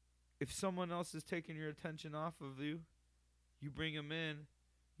 if someone else is taking your attention off of you, you bring them in,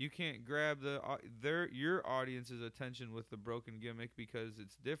 you can't grab your audience's attention with the broken gimmick because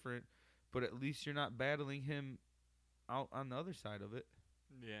it's different, but at least you're not battling him out on the other side of it.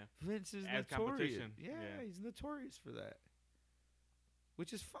 Yeah. Vince is As notorious. competition. Yeah, Yeah. he's notorious for that,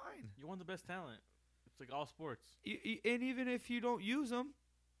 which is fine. You want the best talent. It's like all sports. And even if you don't use him,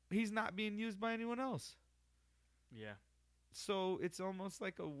 he's not being used by anyone else. Yeah. So it's almost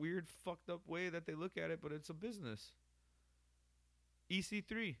like a weird, fucked up way that they look at it, but it's a business.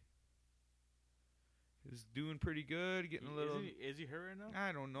 EC3 is doing pretty good, getting a little. Is he hurt right now?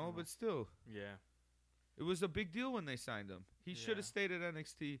 I don't know, Uh-huh. but still. Yeah. It was a big deal when they signed him. He should Yeah. have stayed at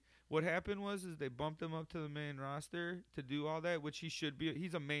NXT. What happened was they bumped him up to the main roster to do all that, which he should be.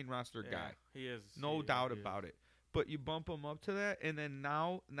 He's a main roster guy. He is. No doubt about it. But you bump him up to that, and then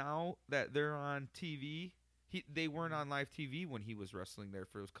now that they're on TV, they weren't on live TV when he was wrestling there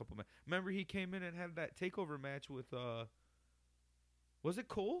for those couple minutes. Remember he came in and had that takeover match with, was it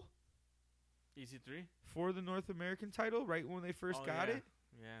Cole? EC3? For the North American title, right when they first got it?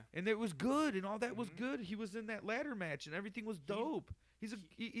 Yeah. And it was good, and all that was Mhm. good. He was in that ladder match, and everything was dope. He's an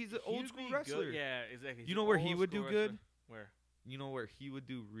old He'd school be wrestler. Good. Yeah, exactly. You know where he would do good? Where? You know where he would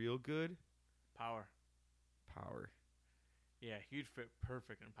do real good? Power. Power. Yeah, he'd fit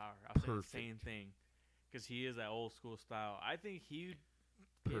perfect in Power. I was saying the Perfect. same thing. Because he is that old school style. I think he'd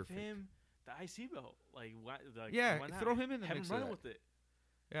give Perfect. him the IC belt. Like, why not? Throw him in the Have mix him of run that. with it.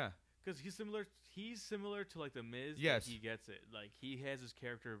 Yeah. Because he's similar to, like, the Miz. Yes. He gets it. Like, he has his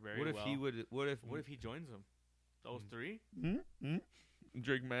character very What if well. he would? What if he joins them? Those three?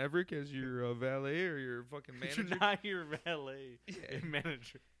 Drake Maverick as your valet or your fucking manager? Not your valet. Yeah.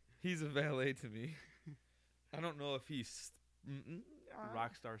 Manager. He's a valet to me. I don't know if he's.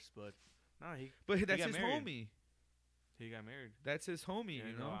 Rockstar Spud. No, But he that's got his married. homie. He got married. That's his homie, Yeah,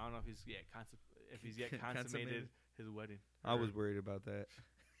 you no, know? I don't know if he's yet consummated his wedding. I was worried about that.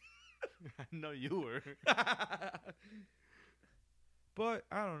 I know you were. But,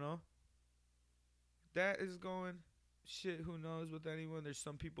 I don't know. That is going... Shit, who knows with anyone? There's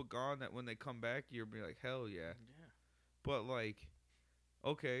some people gone that when they come back, you'll be like, hell yeah. Yeah. But, like...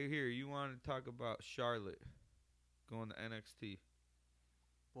 Okay, here, you want to talk about Charlotte going to NXT.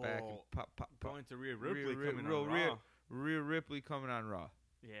 Back and Well, pop. going to Rhea Ripley Rhea- coming Rhea- on Rhea- Raw. Rhea Ripley coming on Raw,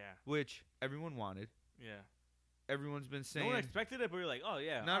 Yeah. which everyone wanted. Yeah. Everyone's been saying... No one expected it, but you're like, oh,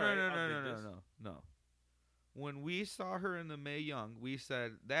 yeah. No, all no, right, no, I'll no, dig no, this. no. When we saw her in the Mae Young, we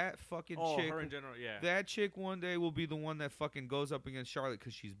said, that fucking Oh, chick... her in general, yeah. That chick one day will be the one that fucking goes up against Charlotte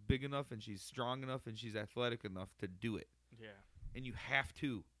because she's big enough and she's strong enough and she's athletic enough to do it. Yeah. And you have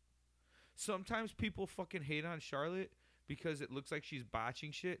to. Sometimes people fucking hate on Charlotte because it looks like she's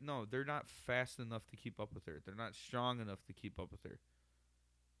botching shit. No, they're not fast enough to keep up with her. They're not strong enough to keep up with her.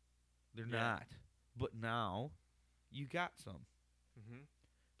 They're Yeah. not. But now, you got some. Mm-hmm.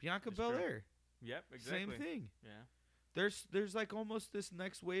 Bianca It's true. Belair, Yep, exactly. same thing. Yeah. There's like almost this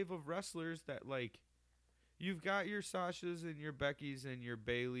next wave of wrestlers that like, you've got your Sashas and your Beckys and your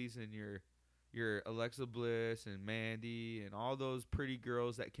Baileys and your Alexa Bliss and Mandy and all those pretty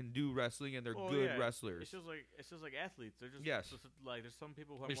girls that can do wrestling and they're Oh, good yeah. wrestlers. It's just like athletes. They're just Yes. just like there's some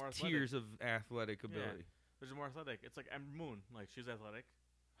people who are There's more athletic. tiers of athletic ability. They're just more athletic. It's like Ember Moon. Like she's athletic.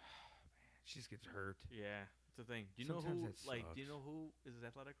 She just gets hurt. Yeah, it's a thing. Do you Sometimes know who? that Like, do you sucks. know who is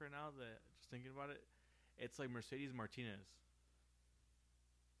athletic right now? That just thinking about it, it's like Mercedes Martinez.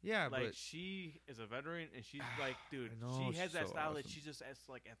 Yeah, Like but she is a veteran, and she's like, dude, I know, she has she's that so style that awesome. she's just as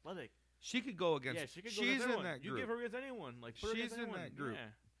like athletic. she could go against. Yeah, she could go she's against in anyone. that You group. give her against anyone. Like put her She's against in anyone. that group. Yeah.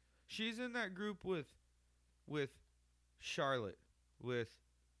 She's in that group with Charlotte, with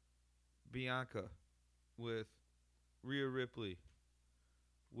Bianca, with Rhea Ripley,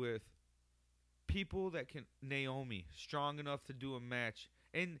 with people that can Naomi, strong enough to do a match.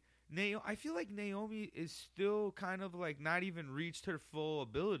 And I feel like Naomi is still kind of like not even reached her full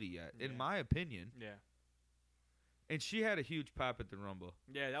ability yet, in Yeah. my opinion. Yeah. And she had a huge pop at the Rumble.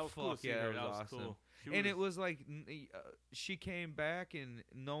 Yeah, that was cool. To Fuck see yeah, her. that was That was awesome. cool. She And was- it was like she came back and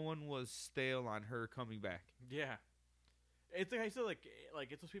no one was stale on her coming back. Yeah. It's like I said, like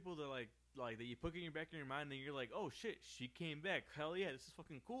it's those people that like that you put in your back in your mind and you're like, oh shit, she came back. Hell yeah, this is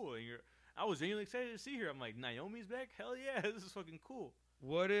fucking cool. And I was genuinely excited to see her. I'm like, Naomi's back. Hell yeah, this is fucking cool.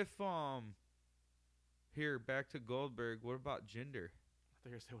 What if here back to Goldberg? What about Jinder? I thought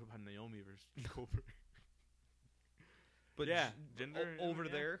you were saying what about Naomi versus Goldberg. But Yeah, J- Jinder, over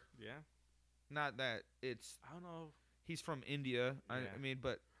yeah. there. Yeah. Not that it's I don't know. he's from India. Yeah. I mean,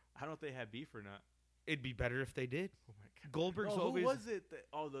 but I don't know if they have beef or not. it'd be better if they did. Oh my god. Goldberg's No, always. who was it?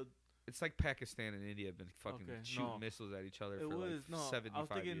 The It's like Pakistan and India have been fucking Okay, shooting no. missiles at each other it for was like 75 I was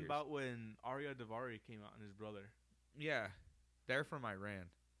thinking years. about when Arya Davari came out and his brother. Yeah, they're from Iran,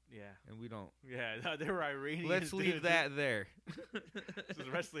 Yeah. and we don't. Yeah, no, they were Iranian. Let's leave dude. that there. This is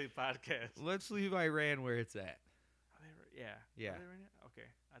a wrestling podcast. Let's leave Iran where it's at. Are they, yeah. Yeah. Are they Iranian? Okay.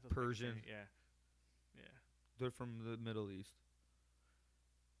 I thought Persian. Pakistani. Yeah. Yeah. They're from the Middle East.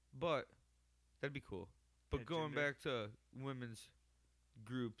 But that'd be cool. But Yeah, going Jinder. back to women's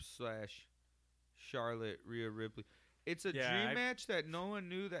group / Charlotte, Rhea Ripley. It's a Yeah, dream match that no one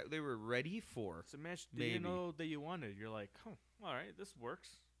knew that they were ready for. It's a match that Maybe. you know that you wanted. You're like, oh, all right, this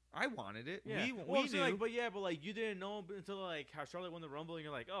works. I wanted it. Yeah. We Well, knew. like, but like you didn't know until like how Charlotte won the Rumble, and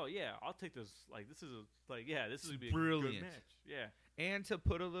you're like, oh yeah, I'll take this. Like this is this is gonna be a Brilliant. good match. Yeah. and to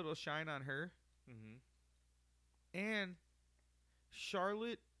put a little shine on her. Mm-hmm. And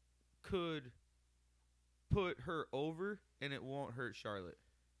Charlotte could put her over, and it won't hurt Charlotte.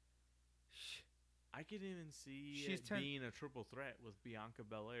 I could even see She's it 10 being a triple threat with Bianca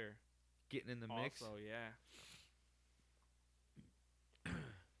Belair. Getting in the mix. Also, yeah.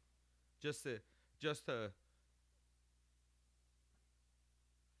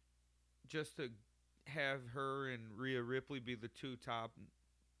 just to have her and Rhea Ripley be the two top.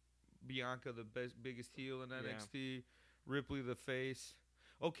 Bianca the biggest heel in NXT, Ripley the face.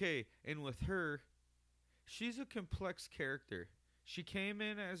 Okay, and with her, she's a complex character. She came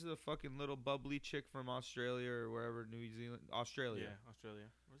in as a fucking little bubbly chick from Australia or wherever, New Zealand, Australia. Yeah, Australia.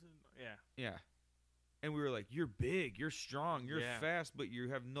 Was it? Yeah. Yeah. And we were like, you're big, you're strong, you're Yeah. fast, but you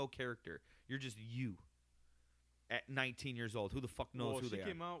have no character. You're just you. At 19 years old, who the fuck knows who she they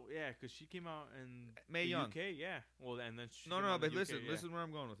came out, yeah, because she came out in Mae the Young. UK, yeah. Well, and then she No, came no, out in but the listen, UK, yeah. listen where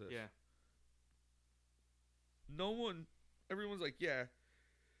I'm going with this. Yeah. No one, everyone's like, yeah,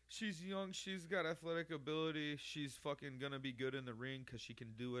 She's young. She's got athletic ability. She's fucking gonna be good in the ring because she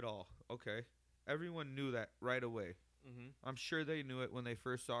can do it all. Okay. Everyone knew that right away. Mm-hmm. I'm sure they knew it when they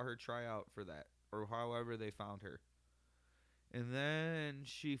first saw her try out for that, or however they found her. And then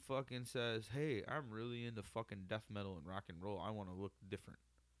she fucking says, "Hey, I'm really into fucking death metal and rock and roll. I want to look different."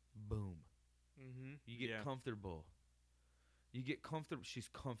 Boom. Mm-hmm. You get comfortable. You get comfortable. She's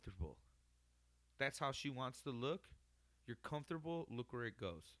comfortable. That's how she wants to look. You're comfortable. Look where it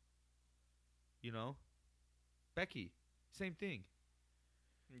goes. You know? Becky, same thing.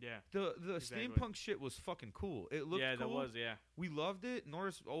 Yeah. The Exactly. steampunk shit was fucking cool. It looked Yeah, cool. that was, yeah. We loved it.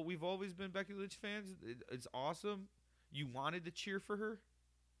 Norris, we've always been Becky Lynch fans. It's awesome. You wanted to cheer for her.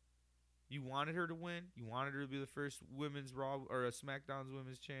 You wanted her to win. You wanted her to be the first women's Raw or a SmackDown's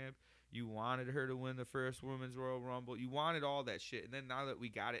women's champ. You wanted her to win the first women's Royal Rumble. You wanted all that shit. And then now that we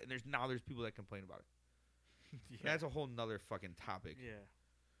got it, and there's people that complain about it. Yeah. That's a whole nother fucking topic. Yeah.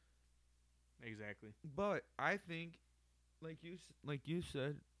 Exactly. But I think, like you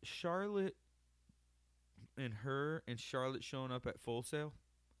said, Charlotte and Charlotte showing up at Full Sail.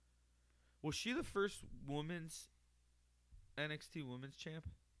 Was she the first women's NXT Women's Champ?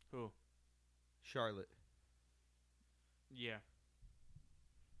 Who? Charlotte. Yeah.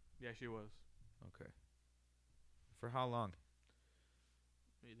 Yeah, she was. Okay. For how long?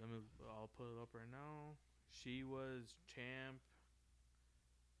 Wait, I'll put it up right now. She was champ.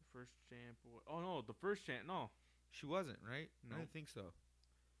 The first champ. Oh no, the first champ. No, She wasn't, right? No. I didn't think so.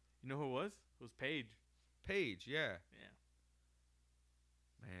 you know who it was? It was Paige. Paige, yeah. Yeah.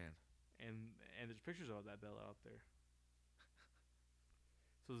 Man. And there's pictures of that belt out there.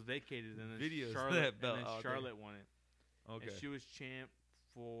 So it was vacated, and then Videos of Charlotte, that belt and then out there. Charlotte won it. Okay. And she was champ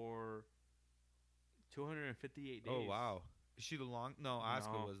for 258 days. Oh, wow. Is she the long? No,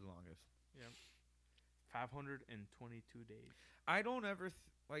 Asuka No. was the longest. 522 days. I don't ever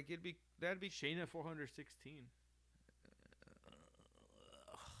that'd be Shayna 416.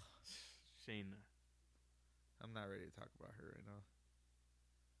 Shayna. I'm not ready to talk about her right now.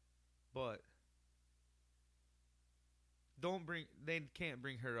 But they can't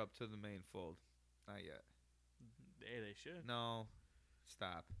bring her up to the main fold. Not yet. Hey, they should. No.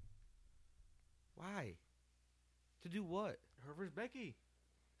 Stop. Why? To do what? Her versus Becky.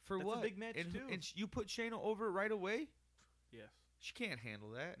 For That's a what? big match, and, too. And you put Shayna over right away? Yes. She can't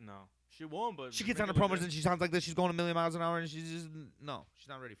handle that. No. She won, but She gets on the Becky promos looked and she sounds like this. She's going a million miles an hour and she's just no. She's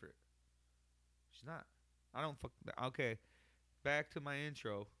not ready for it. She's not. I don't fuck. Okay, back to my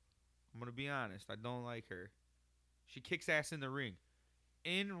intro. I'm gonna be honest. I don't like her. She kicks ass in the ring.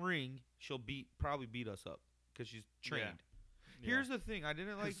 In ring, she'll probably beat us up because she's trained. Yeah. Here's the thing. I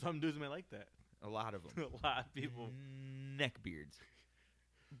didn't like Some dudes may like that. a lot of them. A lot of people Neckbeards.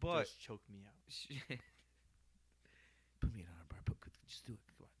 But just choke me out. put me in an armbar. Just do it.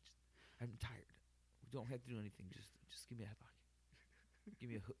 Come on. I'm tired. We don't have to do anything. Just give me a headlock. Give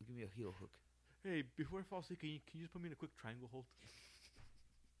me a hook. Give me a heel hook. Hey, before I fall asleep, can you just put me in a quick triangle hold?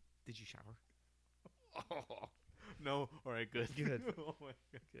 Did you shower? Oh. No. All right, good. Good. Oh my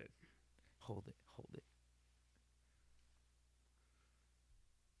God. Good. Hold it. Hold it.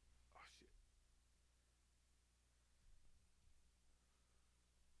 Oh shit.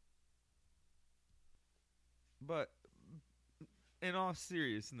 But in all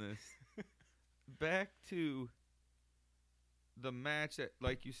seriousness, back to the match that,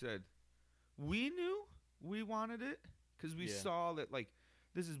 like you said, we knew we wanted it because we Yeah. saw that, like,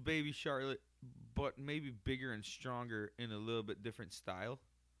 this is baby Charlotte, but maybe bigger and stronger in a little bit different style.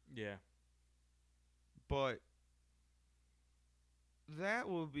 Yeah. But that's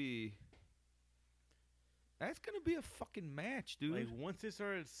going to be a fucking match, dude. Like once they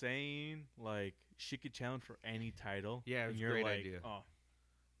started saying like she could challenge for any title. Yeah, it and was a you're great like, idea. Oh,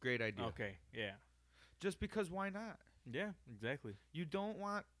 Great idea. okay. Yeah. Just because why not? Yeah. Exactly. You don't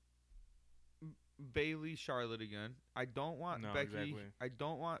want Bailey Charlotte again. I don't want No, Becky. exactly. I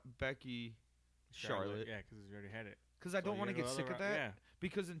don't want Becky Charlotte. Yeah. Yeah, because you already had it. Because I So don't you want to gotta get go sick the of other that. route.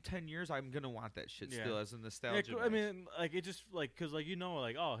 Because in 10 years, I'm going to want that shit Yeah. still as a Yeah. nostalgia I match. mean, like it just like because like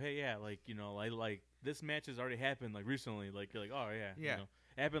like oh hey yeah like like this match has already happened like recently like you're like oh yeah Yeah. it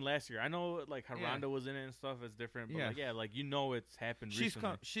happened last year. I know like how Yeah. Ronda was in it and stuff. It's different, but Yeah. like it's happened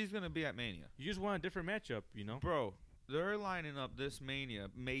recently. She's going to be at Mania. You just want a different matchup, you know? Bro, they're lining up this Mania,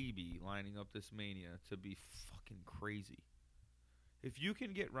 maybe lining up this Mania to be fucking crazy. If you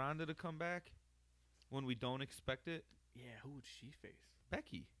can get Ronda to come back when we don't expect it, Yeah, who would she face?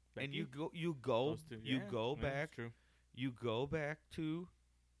 Becky. And Becky? you go Those two. you Yeah, go yeah, that's back True. you go back to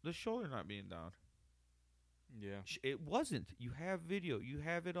the shoulder not being down. Yeah. It wasn't. You have video. You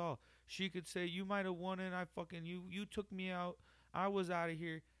have it all. She could say, you might have won it. I fucking, you took me out. I was out of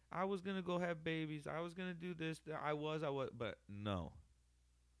here. I was gonna go have babies. I was gonna do this. I was. But no.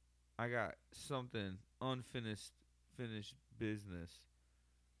 I got something finished business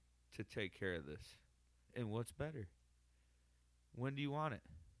to take care of this. And what's better? When do you want it?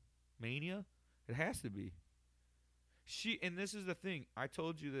 Mania? It has to be. And this is the thing. I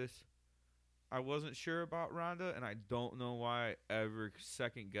told you this. I wasn't sure about Ronda, and I don't know why I ever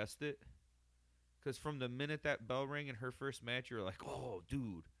second guessed it. Because from the minute that bell rang in her first match, you were like, "Oh,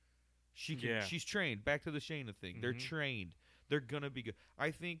 dude, she can. Yeah. She's trained." Back to the Shayna thing. They're trained. They're gonna be good.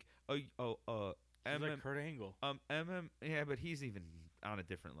 I think. She's like Kurt Angle. Yeah, but he's even on a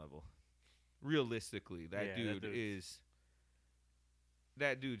different level. Realistically, that dude is.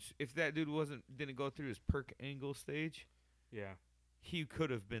 That dude. If that dude didn't go through his Perk Angle stage, yeah, he could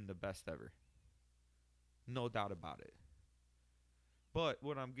have been the best ever. No doubt about it. But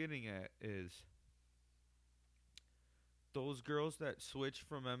what I'm getting at is those girls that switch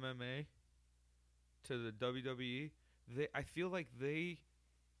from MMA to the WWE, I feel like they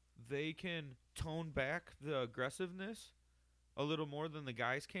can tone back the aggressiveness a little more than the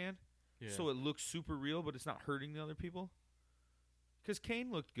guys can. Yeah. So it looks super real, but it's not hurting the other people. Because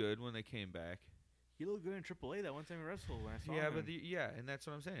Kane looked good when they came back. He looked good in AAA that one time he wrestled when I saw him. And that's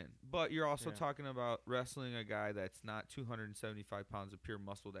what I'm saying. But you're also Yeah. talking about wrestling a guy that's not 275 pounds of pure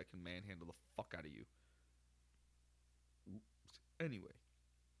muscle that can manhandle the fuck out of you. Anyway,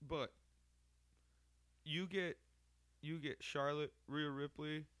 but you get Charlotte, Rhea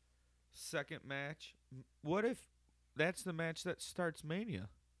Ripley, second match. What if that's the match that starts Mania?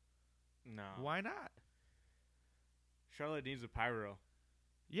 No. Why not? Charlotte needs a pyro.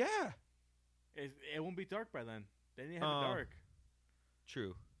 Yeah, It won't be dark by then. They need to have Oh. it dark.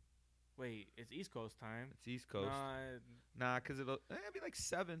 true. Wait, it's East Coast time. It's East Coast. No, Nah, because it'll be like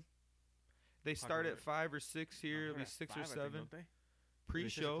 7. They Clock start over at there. 5 or 6 here. It'll they're be at 6 5, or I think, 7. don't they? They say it's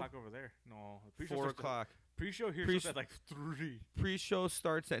Pre-show, o'clock over there. No, pre-show 4 starts at- o'clock. Pre-show here Pre-sh- starts at like 3. Pre-show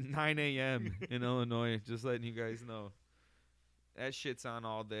starts at 9 a.m. in Illinois. Just letting you guys know. That shit's on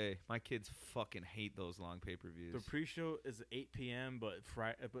all day. My kids fucking hate those long pay-per-views. The pre-show is 8 p.m. but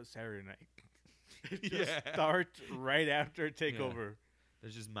Saturday night. It just Yeah. starts right after Takeover.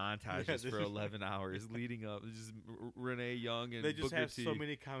 There's just montages there's for just- 11 hours leading up. It's just Renee Young and They just Booker have T. so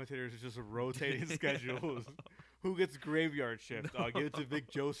many commentators just rotating schedules. Who gets graveyard shift? I'll give it to Vic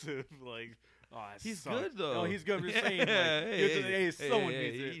Joseph. Like, oh, that He's sucks. good though. No, he's good. I'm just saying. Like, Hey, someone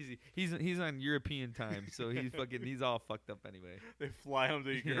needs it. easy. He's on European time, so he's all fucked up anyway. They fly him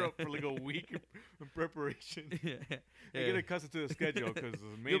to Europe for like a week in preparation. Yeah, They get accustomed to the schedule because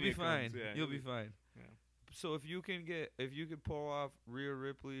You'll be fine. Yeah, You'll be fine. Yeah. So if you can pull off Rhea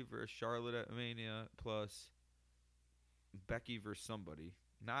Ripley versus Charlotte at Mania plus Becky versus somebody,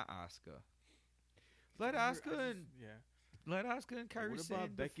 not Asuka. Let Asuka and Kairi What Sane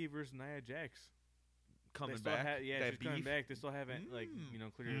about Becky versus Nia Jax? coming They still back? yeah, that she's coming beef? back. They still haven't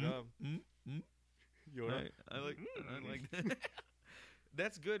cleared it up. Yoda. Right. I like that.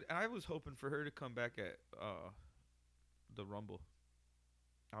 That's good. I was hoping for her to come back at the Rumble.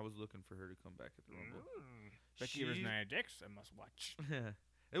 I was looking for her to come back at the Rumble. Becky versus Nia Jax, I must watch.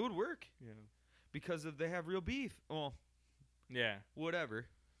 It would work Yeah. because they have real beef. Well, Yeah. whatever.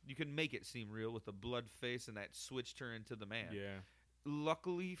 You can make it seem real with the blood face and that switched her into the man. Yeah.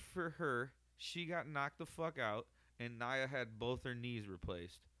 Luckily for her, she got knocked the fuck out, and Nia had both her knees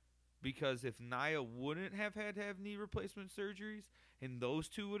replaced. Because if Nia wouldn't have had to have knee replacement surgeries, and those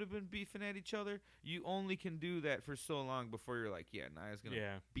two would have been beefing at each other, you only can do that for so long before you're like, yeah, Nia's going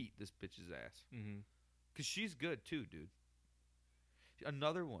to beat this bitch's ass. Mm-hmm. Because she's good too, dude.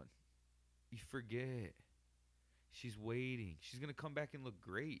 Another one. You forget. She's waiting. She's going to come back and look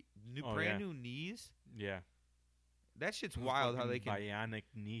great. Brand new knees. Yeah. That shit's wild how they can. Bionic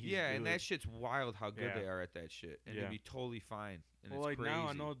knees. Yeah, and dude. that shit's wild how good Yeah. they are at that shit. And Yeah. they'd be totally fine. And Well, it's like crazy. now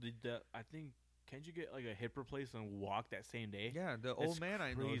I know I think, can't you get like a hip replacement and walk that same day? Yeah, the It's old man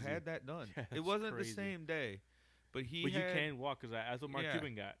I know crazy. had that done. Yeah, it it's wasn't crazy. the same day, but he But you had, can walk because that's what Mark Yeah.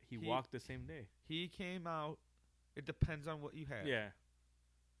 Cuban got. He He- walked the same day. he came out. It depends on what you have. Yeah.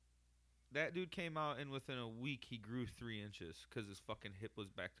 That dude came out, and within a week, he grew 3 inches because his fucking hip was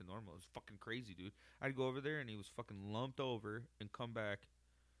back to normal. It was fucking crazy, dude. I'd go over there, and he was fucking lumped over and come back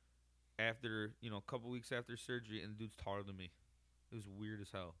after, a couple weeks after surgery, and the dude's taller than me. It was weird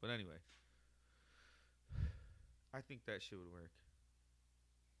as hell. But anyway, I think that shit would work.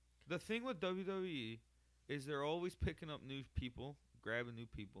 The thing with WWE is they're always picking up new people, grabbing new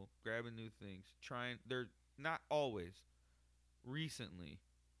things, they're not always. Recently,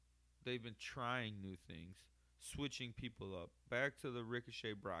 they've been trying new things, switching people up. Back to the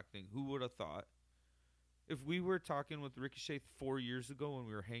Ricochet Brock thing. Who would have thought? if we were talking with Ricochet 4 years ago when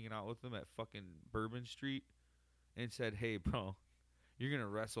we were hanging out with him at fucking Bourbon Street and said, "Hey, bro, you're gonna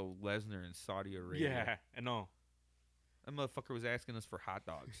wrestle Lesnar in Saudi Arabia." Yeah, I know. That motherfucker was asking us for hot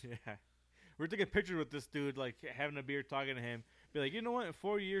dogs. Yeah. We're taking pictures with this dude, like having a beer, talking to him. Be like, you know what? In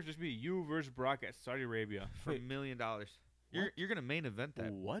 4 years, just be you versus Brock at Saudi Arabia For $1 million. You're gonna main event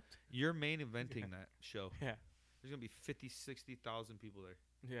that. What? You're main eventing that show. Yeah. There's gonna be 50, 60,000 people there.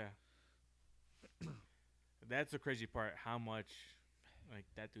 Yeah. That's the crazy part. How much, like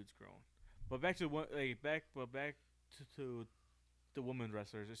that dude's grown. But back to to the women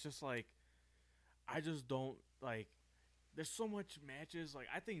wrestlers. It's just like, I just don't like. There's so much matches. Like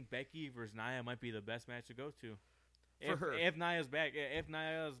I think Becky versus Nia might be the best match to go to. For her. If Nia's back, it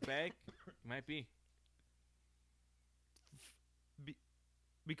might be.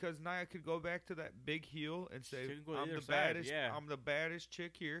 Because Nia could go back to that big heel and say, She can go to "I'm either the side, baddest. yeah. I'm the baddest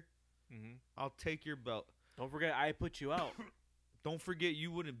chick here. Mm-hmm. I'll take your belt. Don't forget, I put you out. Don't forget,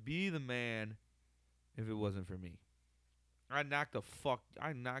 you wouldn't be the man if it wasn't for me. I knocked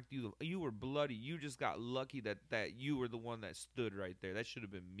you. You were bloody. You just got lucky that you were the one that stood right there. That should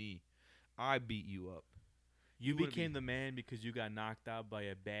have been me. I beat you up. You became the man because you got knocked out by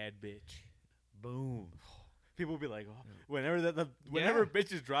a bad bitch. Boom. People will be like, oh, whenever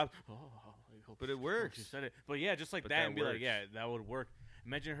bitches drop, but it works. She said it, but yeah, just like But that, that and be works. like, yeah, that would work.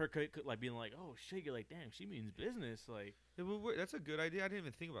 Imagine her like being like, oh shit, you're like, damn, she means business, like, It would work. That's a good idea. I didn't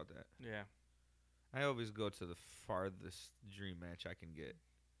even think about that. yeah. I always go to the farthest dream match I can get.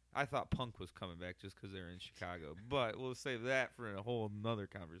 I thought Punk was coming back just because they're in Chicago, but we'll save that for a whole nother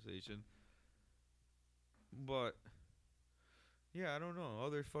conversation. But yeah, I don't know.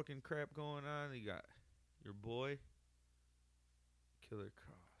 Other fucking crap going on. You got your boy, Killer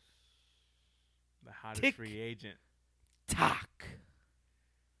Cross, The hottest Tick free agent, Tock.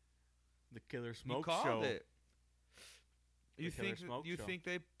 the Killer You Smoke called Show. it. The You Killer think Smoke you Show. think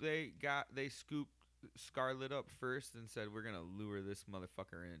they scooped Scarlett up first and said we're gonna lure this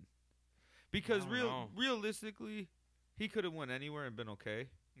motherfucker in because I don't know. realistically he could have went anywhere and been okay.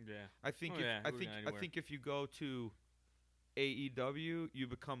 Yeah, I think Oh, if, yeah, I he would've think gone I anywhere. think if you go to AEW you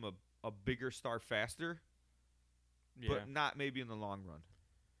become a bigger star faster, yeah. but not maybe in the long run.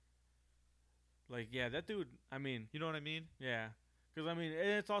 Like, yeah, that dude. I mean, You know what I mean? yeah, because I mean,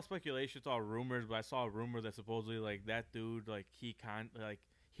 it's all speculation, it's all rumors. But I saw a rumor that supposedly like that dude, like he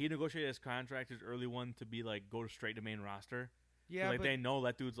negotiated his contract, his early one, to be like go straight to main roster. Yeah, Like but they know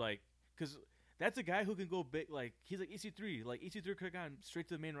that dude's like, because that's a guy who can go big. Like he's like EC3. Like EC3 could have gone straight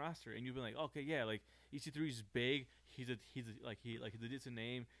to the main roster, and you've been like, okay, yeah, like EC3's big. He's a decent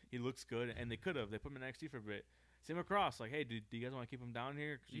name. He looks good, and they could have. They put him in NXT for a bit. Same across. Like, hey, do you guys want to keep him down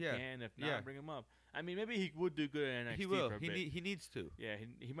here? 'Cause you Yeah, can. If not, yeah. bring him up. I mean, maybe he would do good in NXT he will. for a bit. He needs to. Yeah,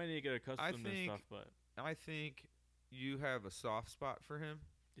 he might need to get accustomed and think- stuff. But I think you have a soft spot for him.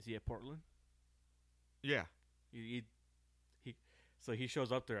 is he at Portland? Yeah. So he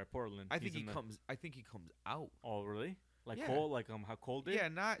shows up there at Portland. I He's think he in the- comes. I think he comes out. Oh, really? Like Yeah. Cole? Like how Cole did? Yeah,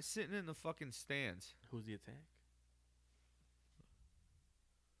 not sitting in the fucking stands. Who's the attack?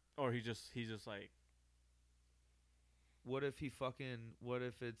 Or he's just like, What if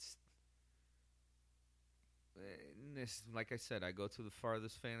it's this? Like I said, I go to the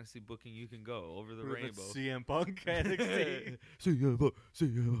farthest fantasy booking you can go over the what if it's rainbow. CM Punk at NXT?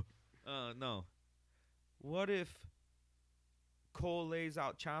 No. What if Cole lays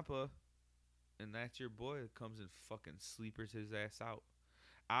out Ciampa, and that's your boy that comes and fucking sleepers his ass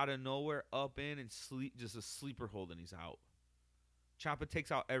out of nowhere, up in and sleep, just a sleeper hold, and he's out. Ciampa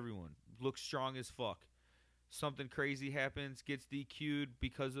takes out everyone, looks strong as fuck. Something crazy happens, gets DQ'd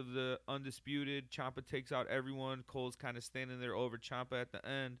because of the Undisputed. Ciampa takes out everyone. Cole's kind of standing there over Ciampa at the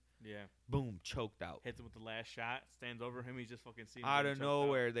end. Yeah. Boom, choked out. Hits him with the last shot, stands over him, he's just fucking seeing him Out getting of choked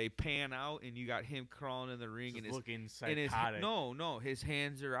nowhere, they pan out, and you got him crawling in the ring, Just and his looking and his psychotic. no, his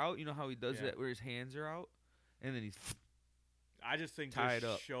hands are out. You know how he does Yeah. that, where his hands are out, and then he's I just think tied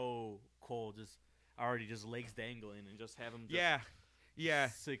just up. show Cole just already just legs dangling and just have him just yeah.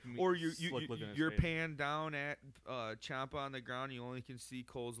 sick me- Or slick look in his you're face. panned down at Ciampa on the ground. You only can see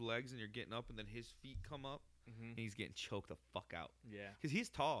Cole's legs, and you're getting up, and then his feet come up, Mhm. and he's getting choked the fuck out. Yeah. Because he's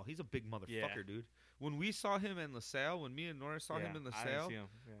tall. He's a big motherfucker, Yeah. dude. When we saw him in LaSalle, when me and Nora saw him in I didn't LaSalle, see him.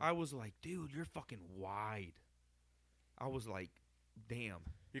 Yeah. I was like, dude, you're fucking wide. I was like, damn.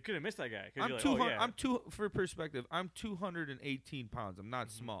 You could have missed that guy. 'Cause I'm you're like, 200. oh, yeah. For perspective, I'm 218 pounds. I'm not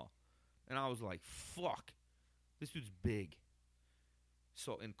Mhm. small, and I was like, fuck, this dude's big.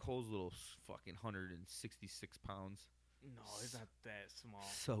 So, and Cole's little fucking 166 pounds. No, he's not that small.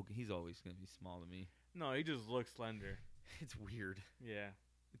 So he's always gonna be small to me. No, he just looks slender. It's weird Yeah.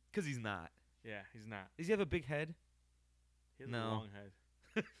 because he's not. Yeah, he's not. Does he have a big head? He has No. a long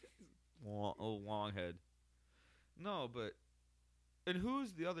head. Long head. No, but and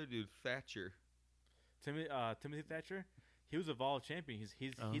who's the other dude? Thatcher. Timothy Thatcher. He was Evolve champion.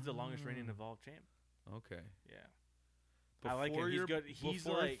 He's the longest reigning Oh. Evolve champ. Okay. Yeah. I like him. He's good. He's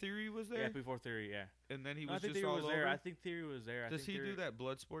before like Theory was there, yeah, before Theory. Yeah. and then he No, I was think just Theory all was there. over. I think Theory was there. Does he do that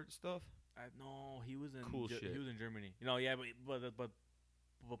blood sport stuff? No, he was in Cool shit. He was in Germany. Yeah,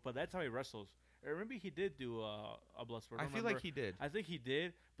 but that's how he wrestles. I remember he did do a blood sport. I feel like he did. I think he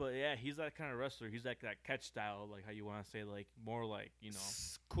did, but yeah, he's that kind of wrestler. He's like that catch style, like how you want to say, like more like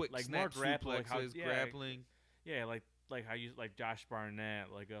Quick like snap more grapple, like how- suplexes, yeah. grappling. yeah, like how you like Josh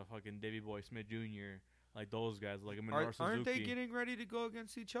Barnett, like a fucking Davey Boy Smith Jr., like those guys, like a Minoru Suzuki. Aren't they getting ready to go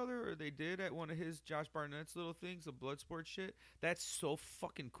against each other, or they did at one of his Josh Barnett's little things, the blood sport shit? That's so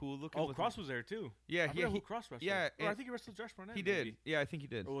fucking cool looking. Oh, with Cross him. was there too. Yeah, I yeah, forgot who he, Cross wrestled. yeah, Or I and think he wrestled Josh Barnett. he maybe. did. Yeah, I think he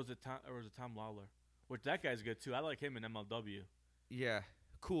did. Or was it Tom Lawler? Which that guy's good too. I like him in MLW. Yeah,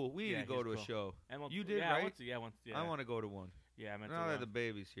 cool. We need Yeah, to go he's to a cool. show. You did, yeah, right? I went to, yeah, I went. Yeah, I want to go to one. Yeah, I meant Now to. that the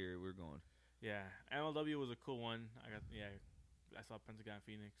baby's here, we're going. Yeah, MLW was a cool one. I saw Pentagon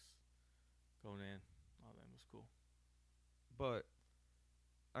Phoenix, Conan. All that was cool. But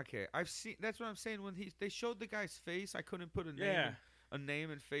okay, I've seen. That's what I'm saying. When they showed the guy's face, I couldn't put a name, Yeah, a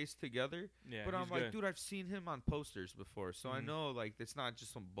name and face together. yeah. But I'm he's like, good. dude, I've seen him on posters before, so I Mhm. know like it's not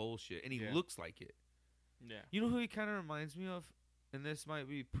just some bullshit, and he Yeah. looks like it. Yeah. You know who he kind of reminds me of, and this might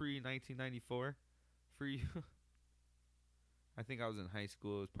be pre 1994 for you. I think I was in high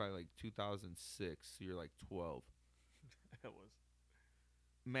school. It was probably like 2006. So you're like 12. That was.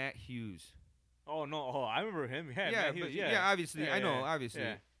 Matt Hughes. Oh no! Oh, I remember him. Yeah, Yeah, Matt Hughes, but yeah. obviously, Yeah, I know, yeah, obviously.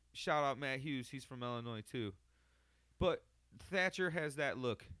 yeah. Shout out Matt Hughes. He's from Illinois too. But Thatcher has that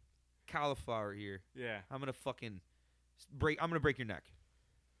look. Cauliflower here. Yeah. I'm gonna fucking I'm gonna break your neck.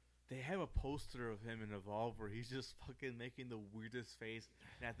 They have a poster of him in Evolve where he's just fucking making the weirdest face,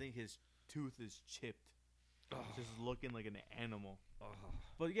 and I think his tooth is chipped, just looking like an animal.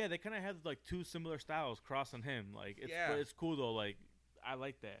 But yeah, they kind of have like two similar styles, Cross and him. Like, but it's cool though. Like, I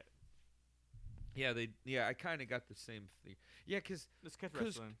like that. Yeah, I kind of got the same thing. Yeah, cause Let's catch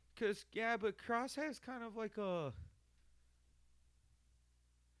 'Cause- wrestling. but Cross has kind of like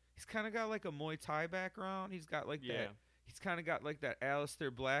he's kind of got like a Muay Thai background. He's got like Yeah, that. He's kind of got like that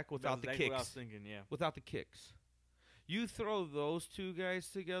Alistair Black without That's the exactly what I was kicks. thinking. Yeah. Without the kicks. You throw those two guys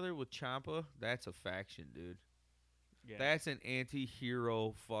together with Ciampa, that's a faction, dude. Yeah. That's an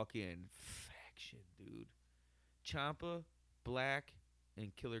anti-hero fucking faction, dude. Ciampa, Black,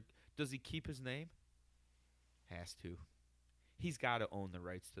 and Killer. Does he keep his name? Has to. He's got to own the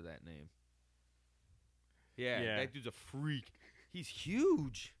rights to that name. Yeah, that dude's a freak. He's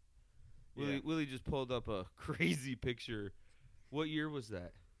huge. Yeah. Willie just pulled up a crazy picture. What year was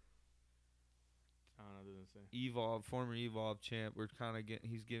that? I don't know. It doesn't say. Evolve, former Evolve champ. We're kind of getting.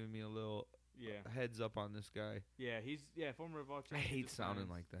 He's giving me a little Yeah. heads up on this guy. Yeah. He's former Evolve I champ. He hate just sounding signs.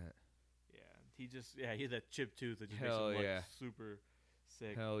 like that. Yeah. He had that chipped tooth that just Hell makes him yeah. look super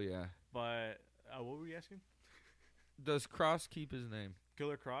sick. Hell yeah. But what were you asking? Does Cross keep his name?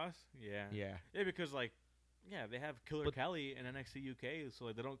 Killer Cross? Yeah. Yeah. Yeah, because like, yeah, they have Killer But- Kelly in NXT UK, so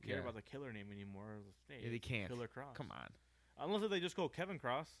like they don't care Yeah. about the killer name anymore. Hey, Yeah, they it's can't. Killer Cross. Come on. Unless if they just go Kevin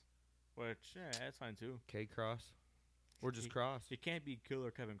Cross, which yeah, that's fine too. K Cross? Or just He- Cross? It can't be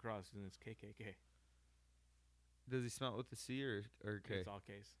Killer Kevin Cross, and it's KKK. Does he smell it with the C or K? It's all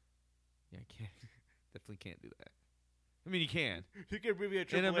case. Yeah, I can't. Definitely can't do that. I mean, you can. You can abbreviate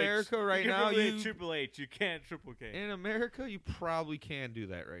Triple In H. America right you can now, abbreviate you Triple H. You can't Triple K. in America, you probably can do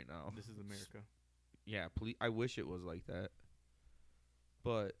that right now. This is America. Yeah, I wish it was like that.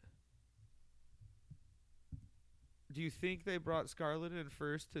 But do you think they brought Scarlett in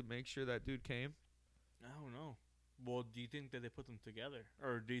first to make sure that dude came? I don't know. Well, do you think that they put them together,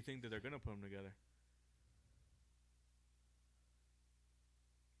 or do you think that they're gonna put them together?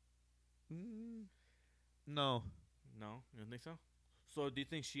 No. No, you don't think so? So do you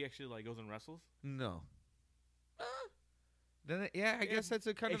think she actually like goes and wrestles? No. Then I guess that's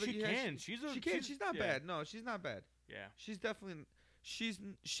a kind Hey, of a, she yeah, can. She can. She's not yeah. bad. No, she's not bad. Yeah. She's definitely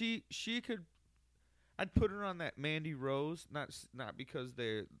she could. I'd put her on that Mandy Rose, not because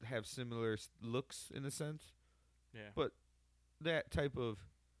they have similar looks in a sense, Yeah. but that type of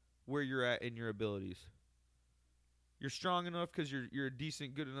where you're at in your abilities. You're strong enough because you're a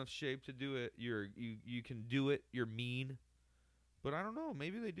decent, good enough shape to do it. You can do it. You're mean, but I don't know.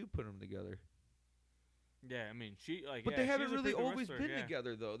 Maybe they do put them together. Yeah, I mean, she like. But yeah, they haven't she's a really pretty good always wrestler, been yeah.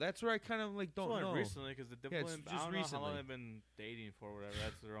 together though. That's where I kind of like don't It's only know. recently because the Yeah, it's different. just I don't know how long recently. they've been dating for, whatever.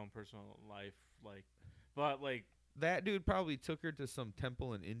 That's their own personal life, like. But like that dude probably took her to some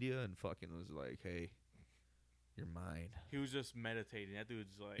temple in India and fucking was like, "Hey, you're mine." He was just meditating. That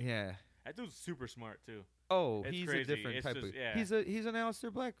dude's like, Yeah. that dude's super smart too. Oh, It's he's crazy. a different It's type just- of. yeah. He's an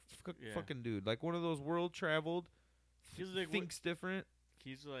Aleister Black Yeah. fucking dude, like one of those world traveled. He's like what- thinks different.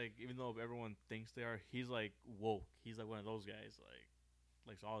 He's like, even though everyone thinks they are, he's like woke. He's like one of those guys, like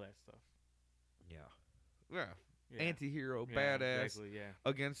likes all that stuff. Yeah. Yeah. Yeah. Anti-hero, Yeah, badass, Exactly. Yeah.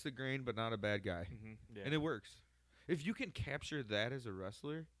 against the grain, but not a bad guy, Yeah. and it works. If you can capture that as a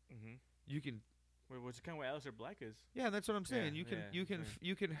wrestler, you can. Which is kind of what Aleister Black is. Yeah, that's what I'm saying. Yeah, you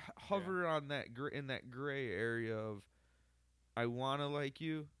can yeah. hover on that in that gray area of, I want to like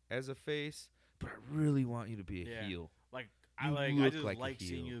you as a face, but I really want you to be a Yeah. heel. Like You I look just like like a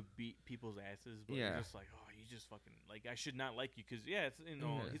seeing heel. you beat people's asses, but Yeah. you're just like, oh, you just fucking like I should not like you because it's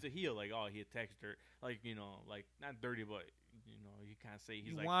Yeah. he's a heel, like oh he attacks dirt, like like not dirty, but you can't say he's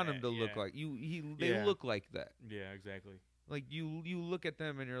You like want that. him to look Yeah. like you. They Yeah. look like that. Yeah, exactly. Like you look at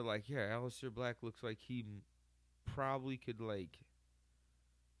them and you're like, yeah, Aleister Black looks like he probably could, like,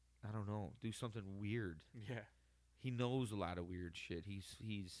 I don't know, do something weird. Yeah, He knows a lot of weird shit.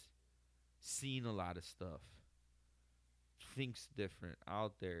 He's seen a lot of stuff. Thinks different,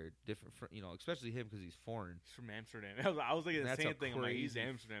 out there, different from, especially him because he's foreign. he's from Amsterdam. I was thinking the That's same a thing. I'm like, he's crazy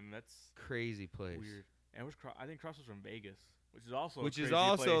Amsterdam. That's Crazy place. weird. And I think Cross was from Vegas, which is also Which a is crazy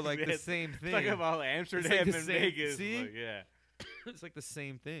also place. like the It's same thing. Talk about Amsterdam the and same- Vegas. see? Like, yeah, It's like the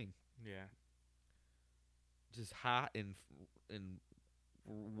same thing. yeah. Just hot and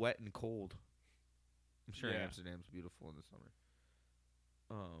wet and cold. I'm sure Yeah. Amsterdam's beautiful in the summer.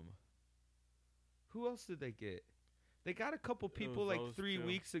 Who else did they get? They got a couple people like those 3 two.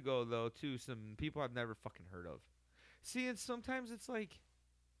 weeks ago though too. Some people I've never fucking heard of. See, and sometimes it's like,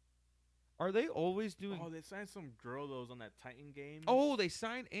 are they always doing? Oh, they signed some girl that was on that Titan game. Oh, they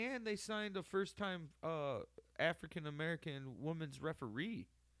signed a first time African American woman's referee.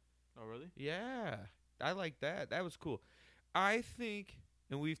 Oh, really? Yeah, I like that. That was cool. I think,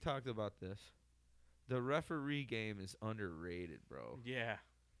 and we've talked about this, the referee game is underrated, bro. Yeah.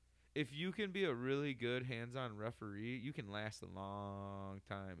 If you can be a really good hands-on referee, you can last a long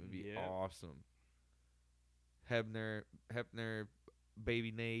time and be Yeah. awesome. Hebner,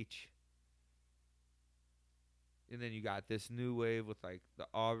 Baby Nate. And then you got this new wave with like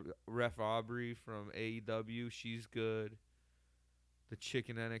the Ref Aubrey from AEW. She's good. The chick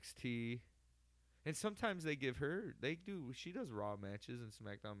in NXT. And sometimes they give her, she does Raw matches and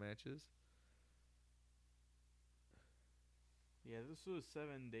SmackDown matches. Yeah, this was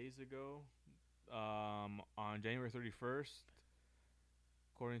 7 days ago. On January 31st,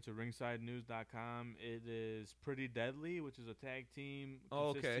 according to RingsideNews.com, it is Pretty Deadly, which is a tag team Oh,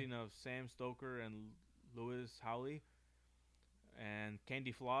 okay. consisting of Sam Stoker and Lewis Howley, and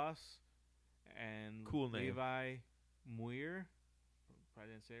Candy Floss, and Cool name. Levi Muir,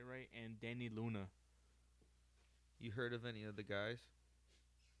 probably didn't say it right, and Danny Luna. You heard of any of the guys?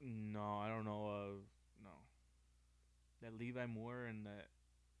 No, I don't know. No. That Levi Moore and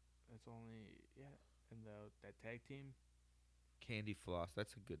that's only and that tag team. Candy Floss.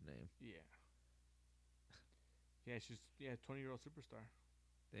 That's a good name. Yeah. Yeah, she's 20-year-old superstar.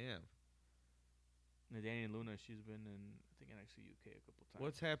 Damn. And Danny Luna, she's been in I think NXT UK a couple times.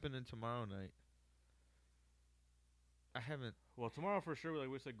 What's happening tomorrow night? I haven't. Well, tomorrow for sure. Like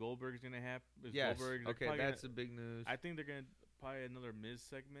we said, Goldberg's gonna happen. Yes. Goldberg, Okay, that's the big news. I think they're gonna probably another Miz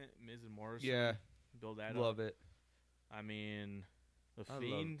segment, Miz and Morrison. Yeah. Build that Love up. it. I mean, the I love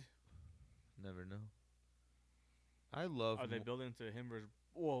Fiend. Never know. I love. Are they building to him versus?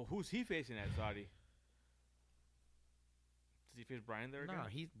 Well, who's he facing at Saudi? Does he face Brian there again? Nah,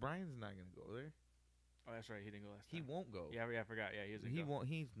 Brian's not gonna go there. Oh, that's right. He didn't go last He time. won't go. Yeah, I forgot. Yeah, he doesn't He go. won't.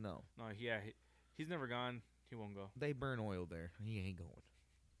 He's no. No, he's never gone. He won't go. They burn oil there. He ain't going.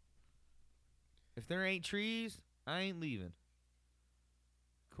 If there ain't trees, I ain't leaving.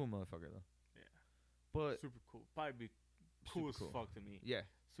 Cool motherfucker though. Yeah. But Super cool. Probably be cool as super cool. fuck to me. yeah,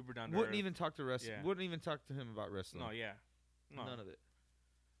 Super down to wouldn't earth. even talk to wrestling. Yeah. Wouldn't even talk to him about wrestling. No, yeah. No. None of it.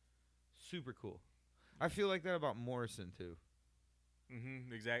 Super cool. I feel like that about Morrison too.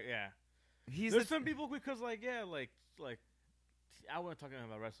 Exactly. Yeah. He's There's the- some people because like I want to talk to him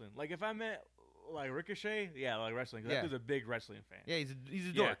about wrestling. Like if I met like Ricochet, yeah, like wrestling. 'Cause Yeah. that dude's a big wrestling fan. Yeah, he's a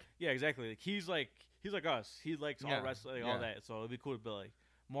Yeah, dork. yeah, exactly. Like, he's like us. He likes Yeah, all wrestling, yeah. all that. So it'd be cool to be like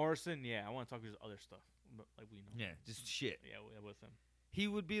Morrison. Yeah, I want to talk to his other stuff, but like we know. Yeah, just shit. Yeah, with him. He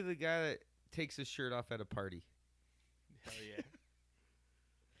would be the guy that takes his shirt off at a party. Hell yeah.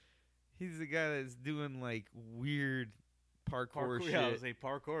 He's the guy that's doing like weird parkour shit. Yeah, I was like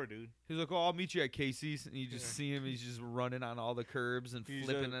parkour, dude. He's like, "Oh, I'll meet you at Casey's," and you just Yeah. see him. He's just running on all the curbs and He's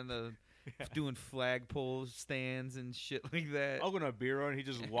flipping a- in the doing flagpole stands and shit like that. I'll go to a beer run. He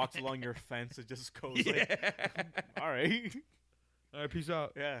just walks along your fence. It just goes Yeah. like, all right. All right, peace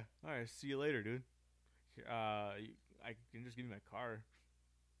out. Yeah. All right. See you later, dude. I can just give you my car.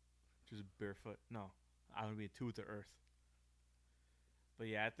 Just barefoot. No, I would be two to earth. But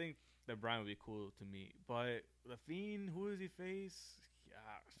yeah, I think that Brian would be cool to meet. But the Fiend, who does he face?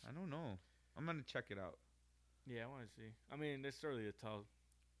 Yeah, I don't know. I'm gonna check it out. yeah, I want to see. I mean, it's early to tell.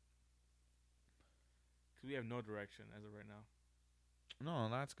 Cause we have no direction as of right now. No,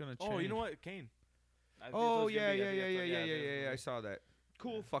 that's gonna change. Oh, you know what? Kane. I think Oh that's what it's yeah, gonna be. yeah, I think yeah, that's yeah, what- yeah, that's yeah, what yeah, it's yeah. I gonna saw that.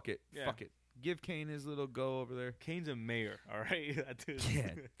 Cool. Yeah. Fuck it. Yeah. Fuck it. Give Kane his little go over there. be. Kane's a mayor. All right. That dude.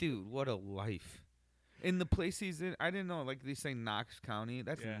 Yeah, dude, what a life. In the place he's in, I didn't know. Like they say, Knox County.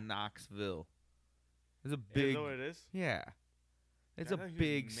 That's Yeah. Knoxville. It's a Is big. that what it is? Yeah. It's I a thought he was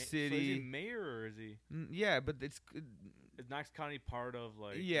big So is he city. mayor or is he? Yeah, but it's. Is Knox County part of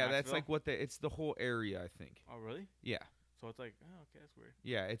like? Yeah, that's Knoxville? like what the. It's the whole area, I think. Oh really? Yeah. So it's like, oh, okay, that's weird.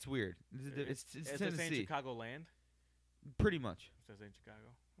 Yeah, it's weird. It's Is this in Tennessee. Chicago land? Pretty much. It says in Chicago.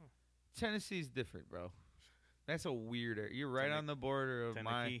 Huh. Tennessee's different, bro. That's a weird area. You're right Tennessee- on the border of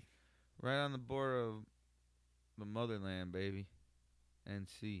Tennessee. right on the border of the motherland, baby.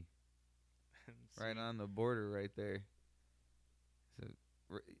 NC. Right on the border right there. So,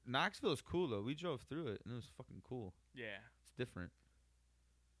 Knoxville's cool though. We drove through it and it was fucking cool. Yeah. It's different.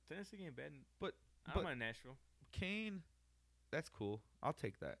 Tennessee ain't bad. But- I but- don't mind Nashville. Kane, that's cool. I'll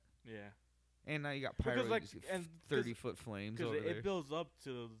take that. Yeah. And now you got Because, pyro, like, just and 30-foot flames Because over there. it builds up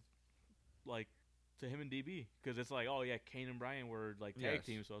to, like, to him and DB. Because it's like, oh yeah, Kane and Brian were like tag Yes.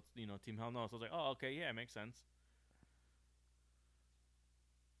 teams, so it's Team Hell No. So it's like, oh okay, yeah, it makes sense.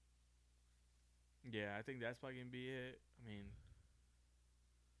 Yeah, I think that's probably gonna be it. I mean,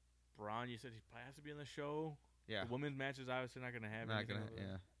 Braun, you said he probably has to be on the show. yeah. The women's match is obviously not gonna have. Not anything gonna. over there.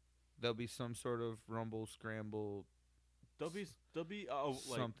 Yeah. There'll be some sort of rumble, scramble, They'll be like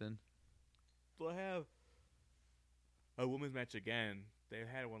something. they'll have a women's match again. They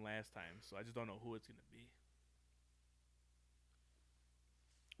had one last time, so I just don't know who it's gonna be.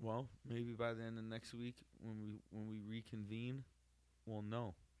 Well, maybe by the end of next week, when we reconvene, we'll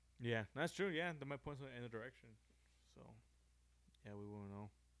know. Yeah, that's true. Yeah, that might point us in a direction. So, yeah, we will know.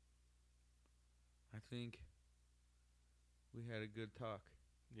 I think we had a good talk.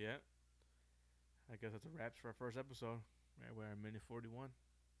 Yeah. I guess that's a wrap for our first episode. Right, we're at minute 41.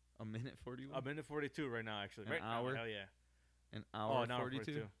 A minute 41. A minute 42 right now, actually. An Right hour? now, hell yeah. An hour an hour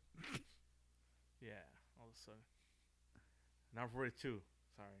 42. Yeah, all of a sudden. An hour 42.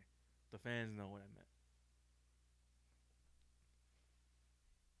 Sorry. The fans know what I meant.